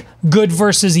cosmic good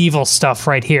versus evil stuff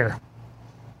right here.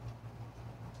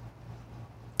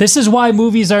 This is why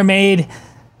movies are made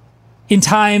in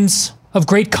times of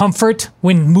great comfort,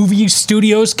 when movie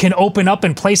studios can open up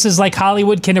and places like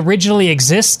Hollywood can originally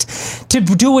exist, to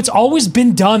do what's always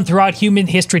been done throughout human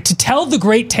history, to tell the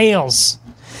great tales,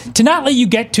 to not let you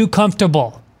get too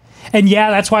comfortable. And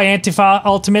yeah, that's why Antifa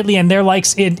ultimately and their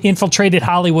likes infiltrated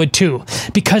Hollywood too,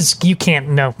 because you can't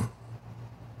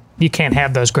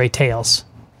have those great tales.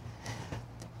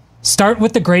 Start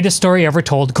with the greatest story ever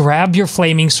told, grab your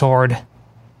flaming sword,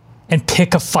 and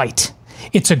pick a fight.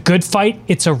 It's a good fight.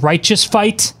 It's a righteous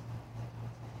fight.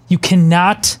 You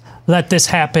cannot let this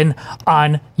happen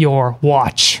on your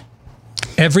watch.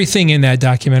 Everything in that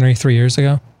documentary 3 years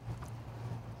ago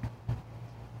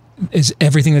is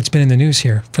everything that's been in the news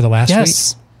here for the last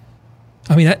week.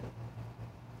 I mean,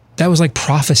 that was like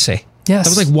prophecy. Yes.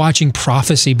 That was like watching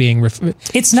prophecy being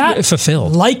it's not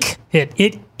fulfilled. Like it.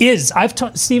 It is.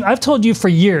 Steve, I've told you for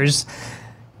years,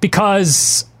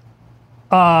 because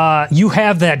you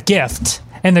have that gift,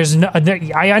 and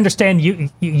I understand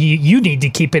you need to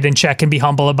keep it in check and be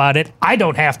humble about it. I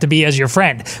don't have to be as your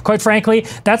friend. Quite frankly,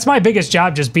 that's my biggest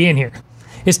job just being here,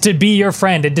 is to be your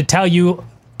friend and to tell you,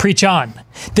 preach on.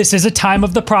 This is a time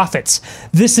of the prophets.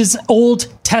 This is Old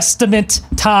Testament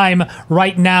time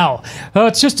right now. Oh,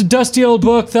 it's just a dusty old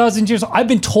book, 1,000 years old. I've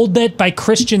been told that by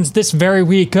Christians this very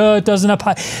week. Oh, it doesn't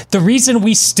apply. The reason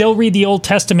we still read the Old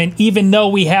Testament, even though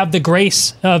we have the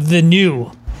grace of the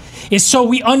new, is so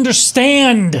we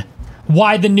understand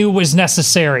why the new was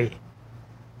necessary.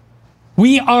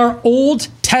 We are Old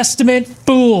Testament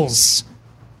fools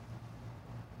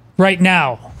right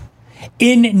now,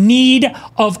 in need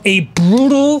of a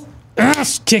brutal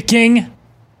ass-kicking,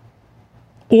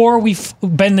 or we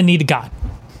bend the knee to God.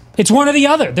 It's one or the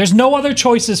other. There's no other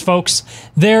choices, folks.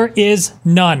 There is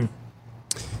none.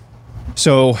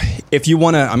 So if you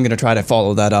want to, I'm going to try to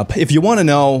follow that up. If you want to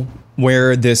know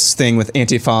where this thing with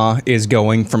Antifa is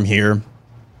going from here,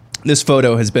 this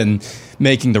photo has been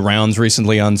making the rounds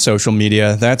recently on social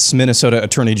media. That's Minnesota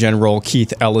Attorney General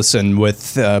Keith Ellison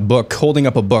with a book, holding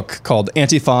up a book called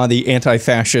Antifa, the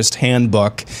Anti-Fascist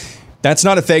Handbook. That's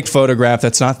not a faked photograph.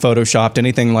 That's not photoshopped,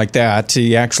 anything like that.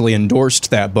 He actually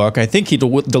endorsed that book. I think he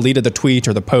deleted the tweet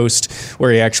or the post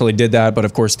where he actually did that, but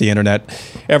of course the internet,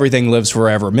 everything lives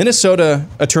forever. Minnesota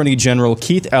Attorney General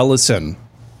Keith Ellison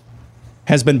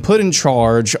has been put in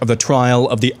charge of the trial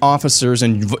of the officers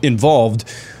involved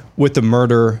with the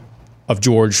murder of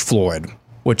George Floyd,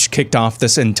 which kicked off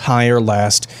this entire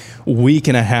last week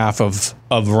and a half of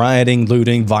rioting,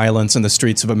 looting, violence in the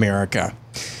streets of America.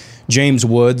 James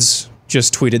Woods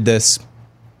just tweeted this.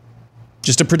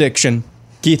 Just a prediction.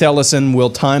 Keith Ellison will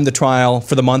time the trial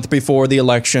for the month before the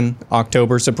election,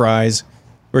 October surprise.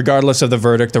 Regardless of the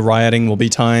verdict, the rioting will be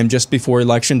timed just before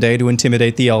Election Day to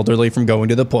intimidate the elderly from going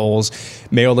to the polls.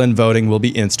 Mail-in voting will be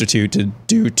instituted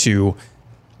due to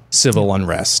civil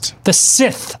unrest. The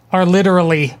Sith are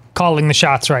literally calling the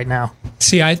shots right now.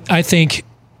 See, I think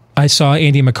I saw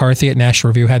Andy McCarthy at National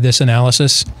Review had this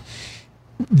analysis.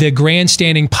 The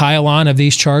grandstanding pile-on of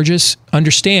these charges,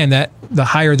 understand that the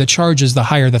higher the charges, the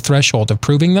higher the threshold of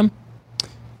proving them.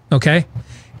 Okay?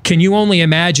 Can you only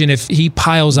imagine if he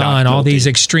piles on all these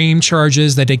extreme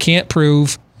charges that they can't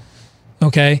prove?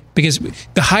 Okay? Because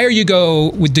the higher you go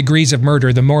with degrees of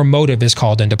murder, the more motive is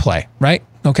called into play, right?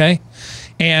 Okay?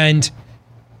 And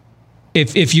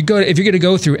if you're going to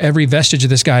go through every vestige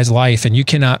of this guy's life and you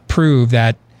cannot prove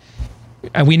that,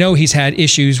 we know he's had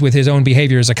issues with his own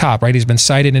behavior as a cop, right? He's been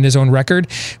cited in his own record.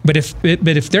 But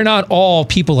if they're not all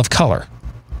people of color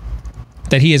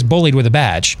that he is bullied with a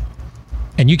badge,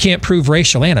 and you can't prove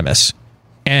racial animus,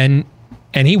 and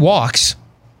he walks,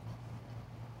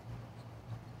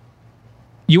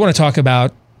 you want to talk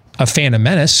about a phantom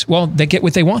menace? Well, they get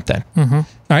what they want then. Mm-hmm. All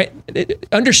right.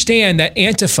 Understand that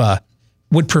Antifa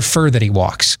would prefer that he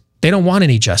walks. They don't want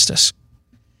any justice.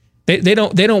 They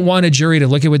don't want a jury to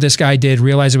look at what this guy did,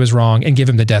 realize it was wrong, and give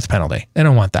him the death penalty. They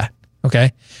don't want that.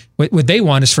 Okay. What they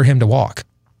want is for him to walk.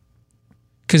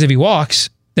 Because if he walks,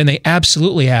 then they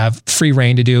absolutely have free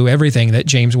reign to do everything that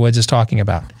James Woods is talking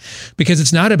about. Because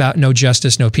it's not about no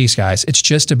justice, no peace, guys. It's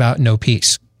just about no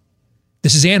peace.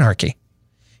 This is anarchy.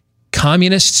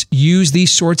 Communists use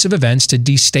these sorts of events to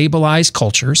destabilize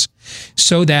cultures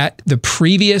so that the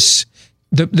previous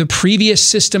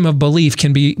system of belief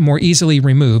can be more easily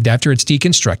removed after it's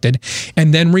deconstructed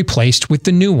and then replaced with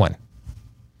the new one.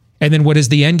 And then what is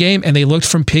the end game? And they looked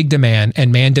from pig to man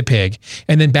and man to pig,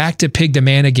 and then back to pig to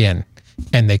man again,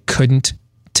 and they couldn't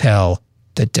tell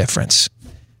the difference.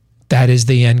 That is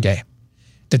the end game.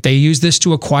 That they use this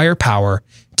to acquire power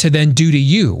to then do to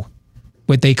you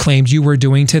what they claimed you were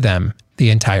doing to them the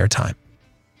entire time.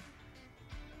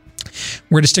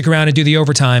 We're going to stick around and do the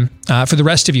overtime. For the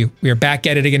rest of you, we are back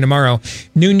at it again tomorrow,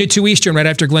 noon to 2 Eastern, right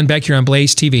after Glenn Beck here on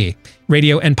Blaze TV,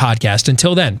 radio, and podcast.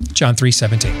 Until then, John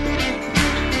 3:17.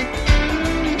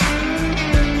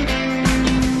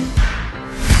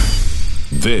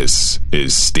 This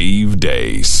is Steve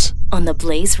Deace on the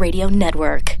Blaze Radio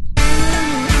Network.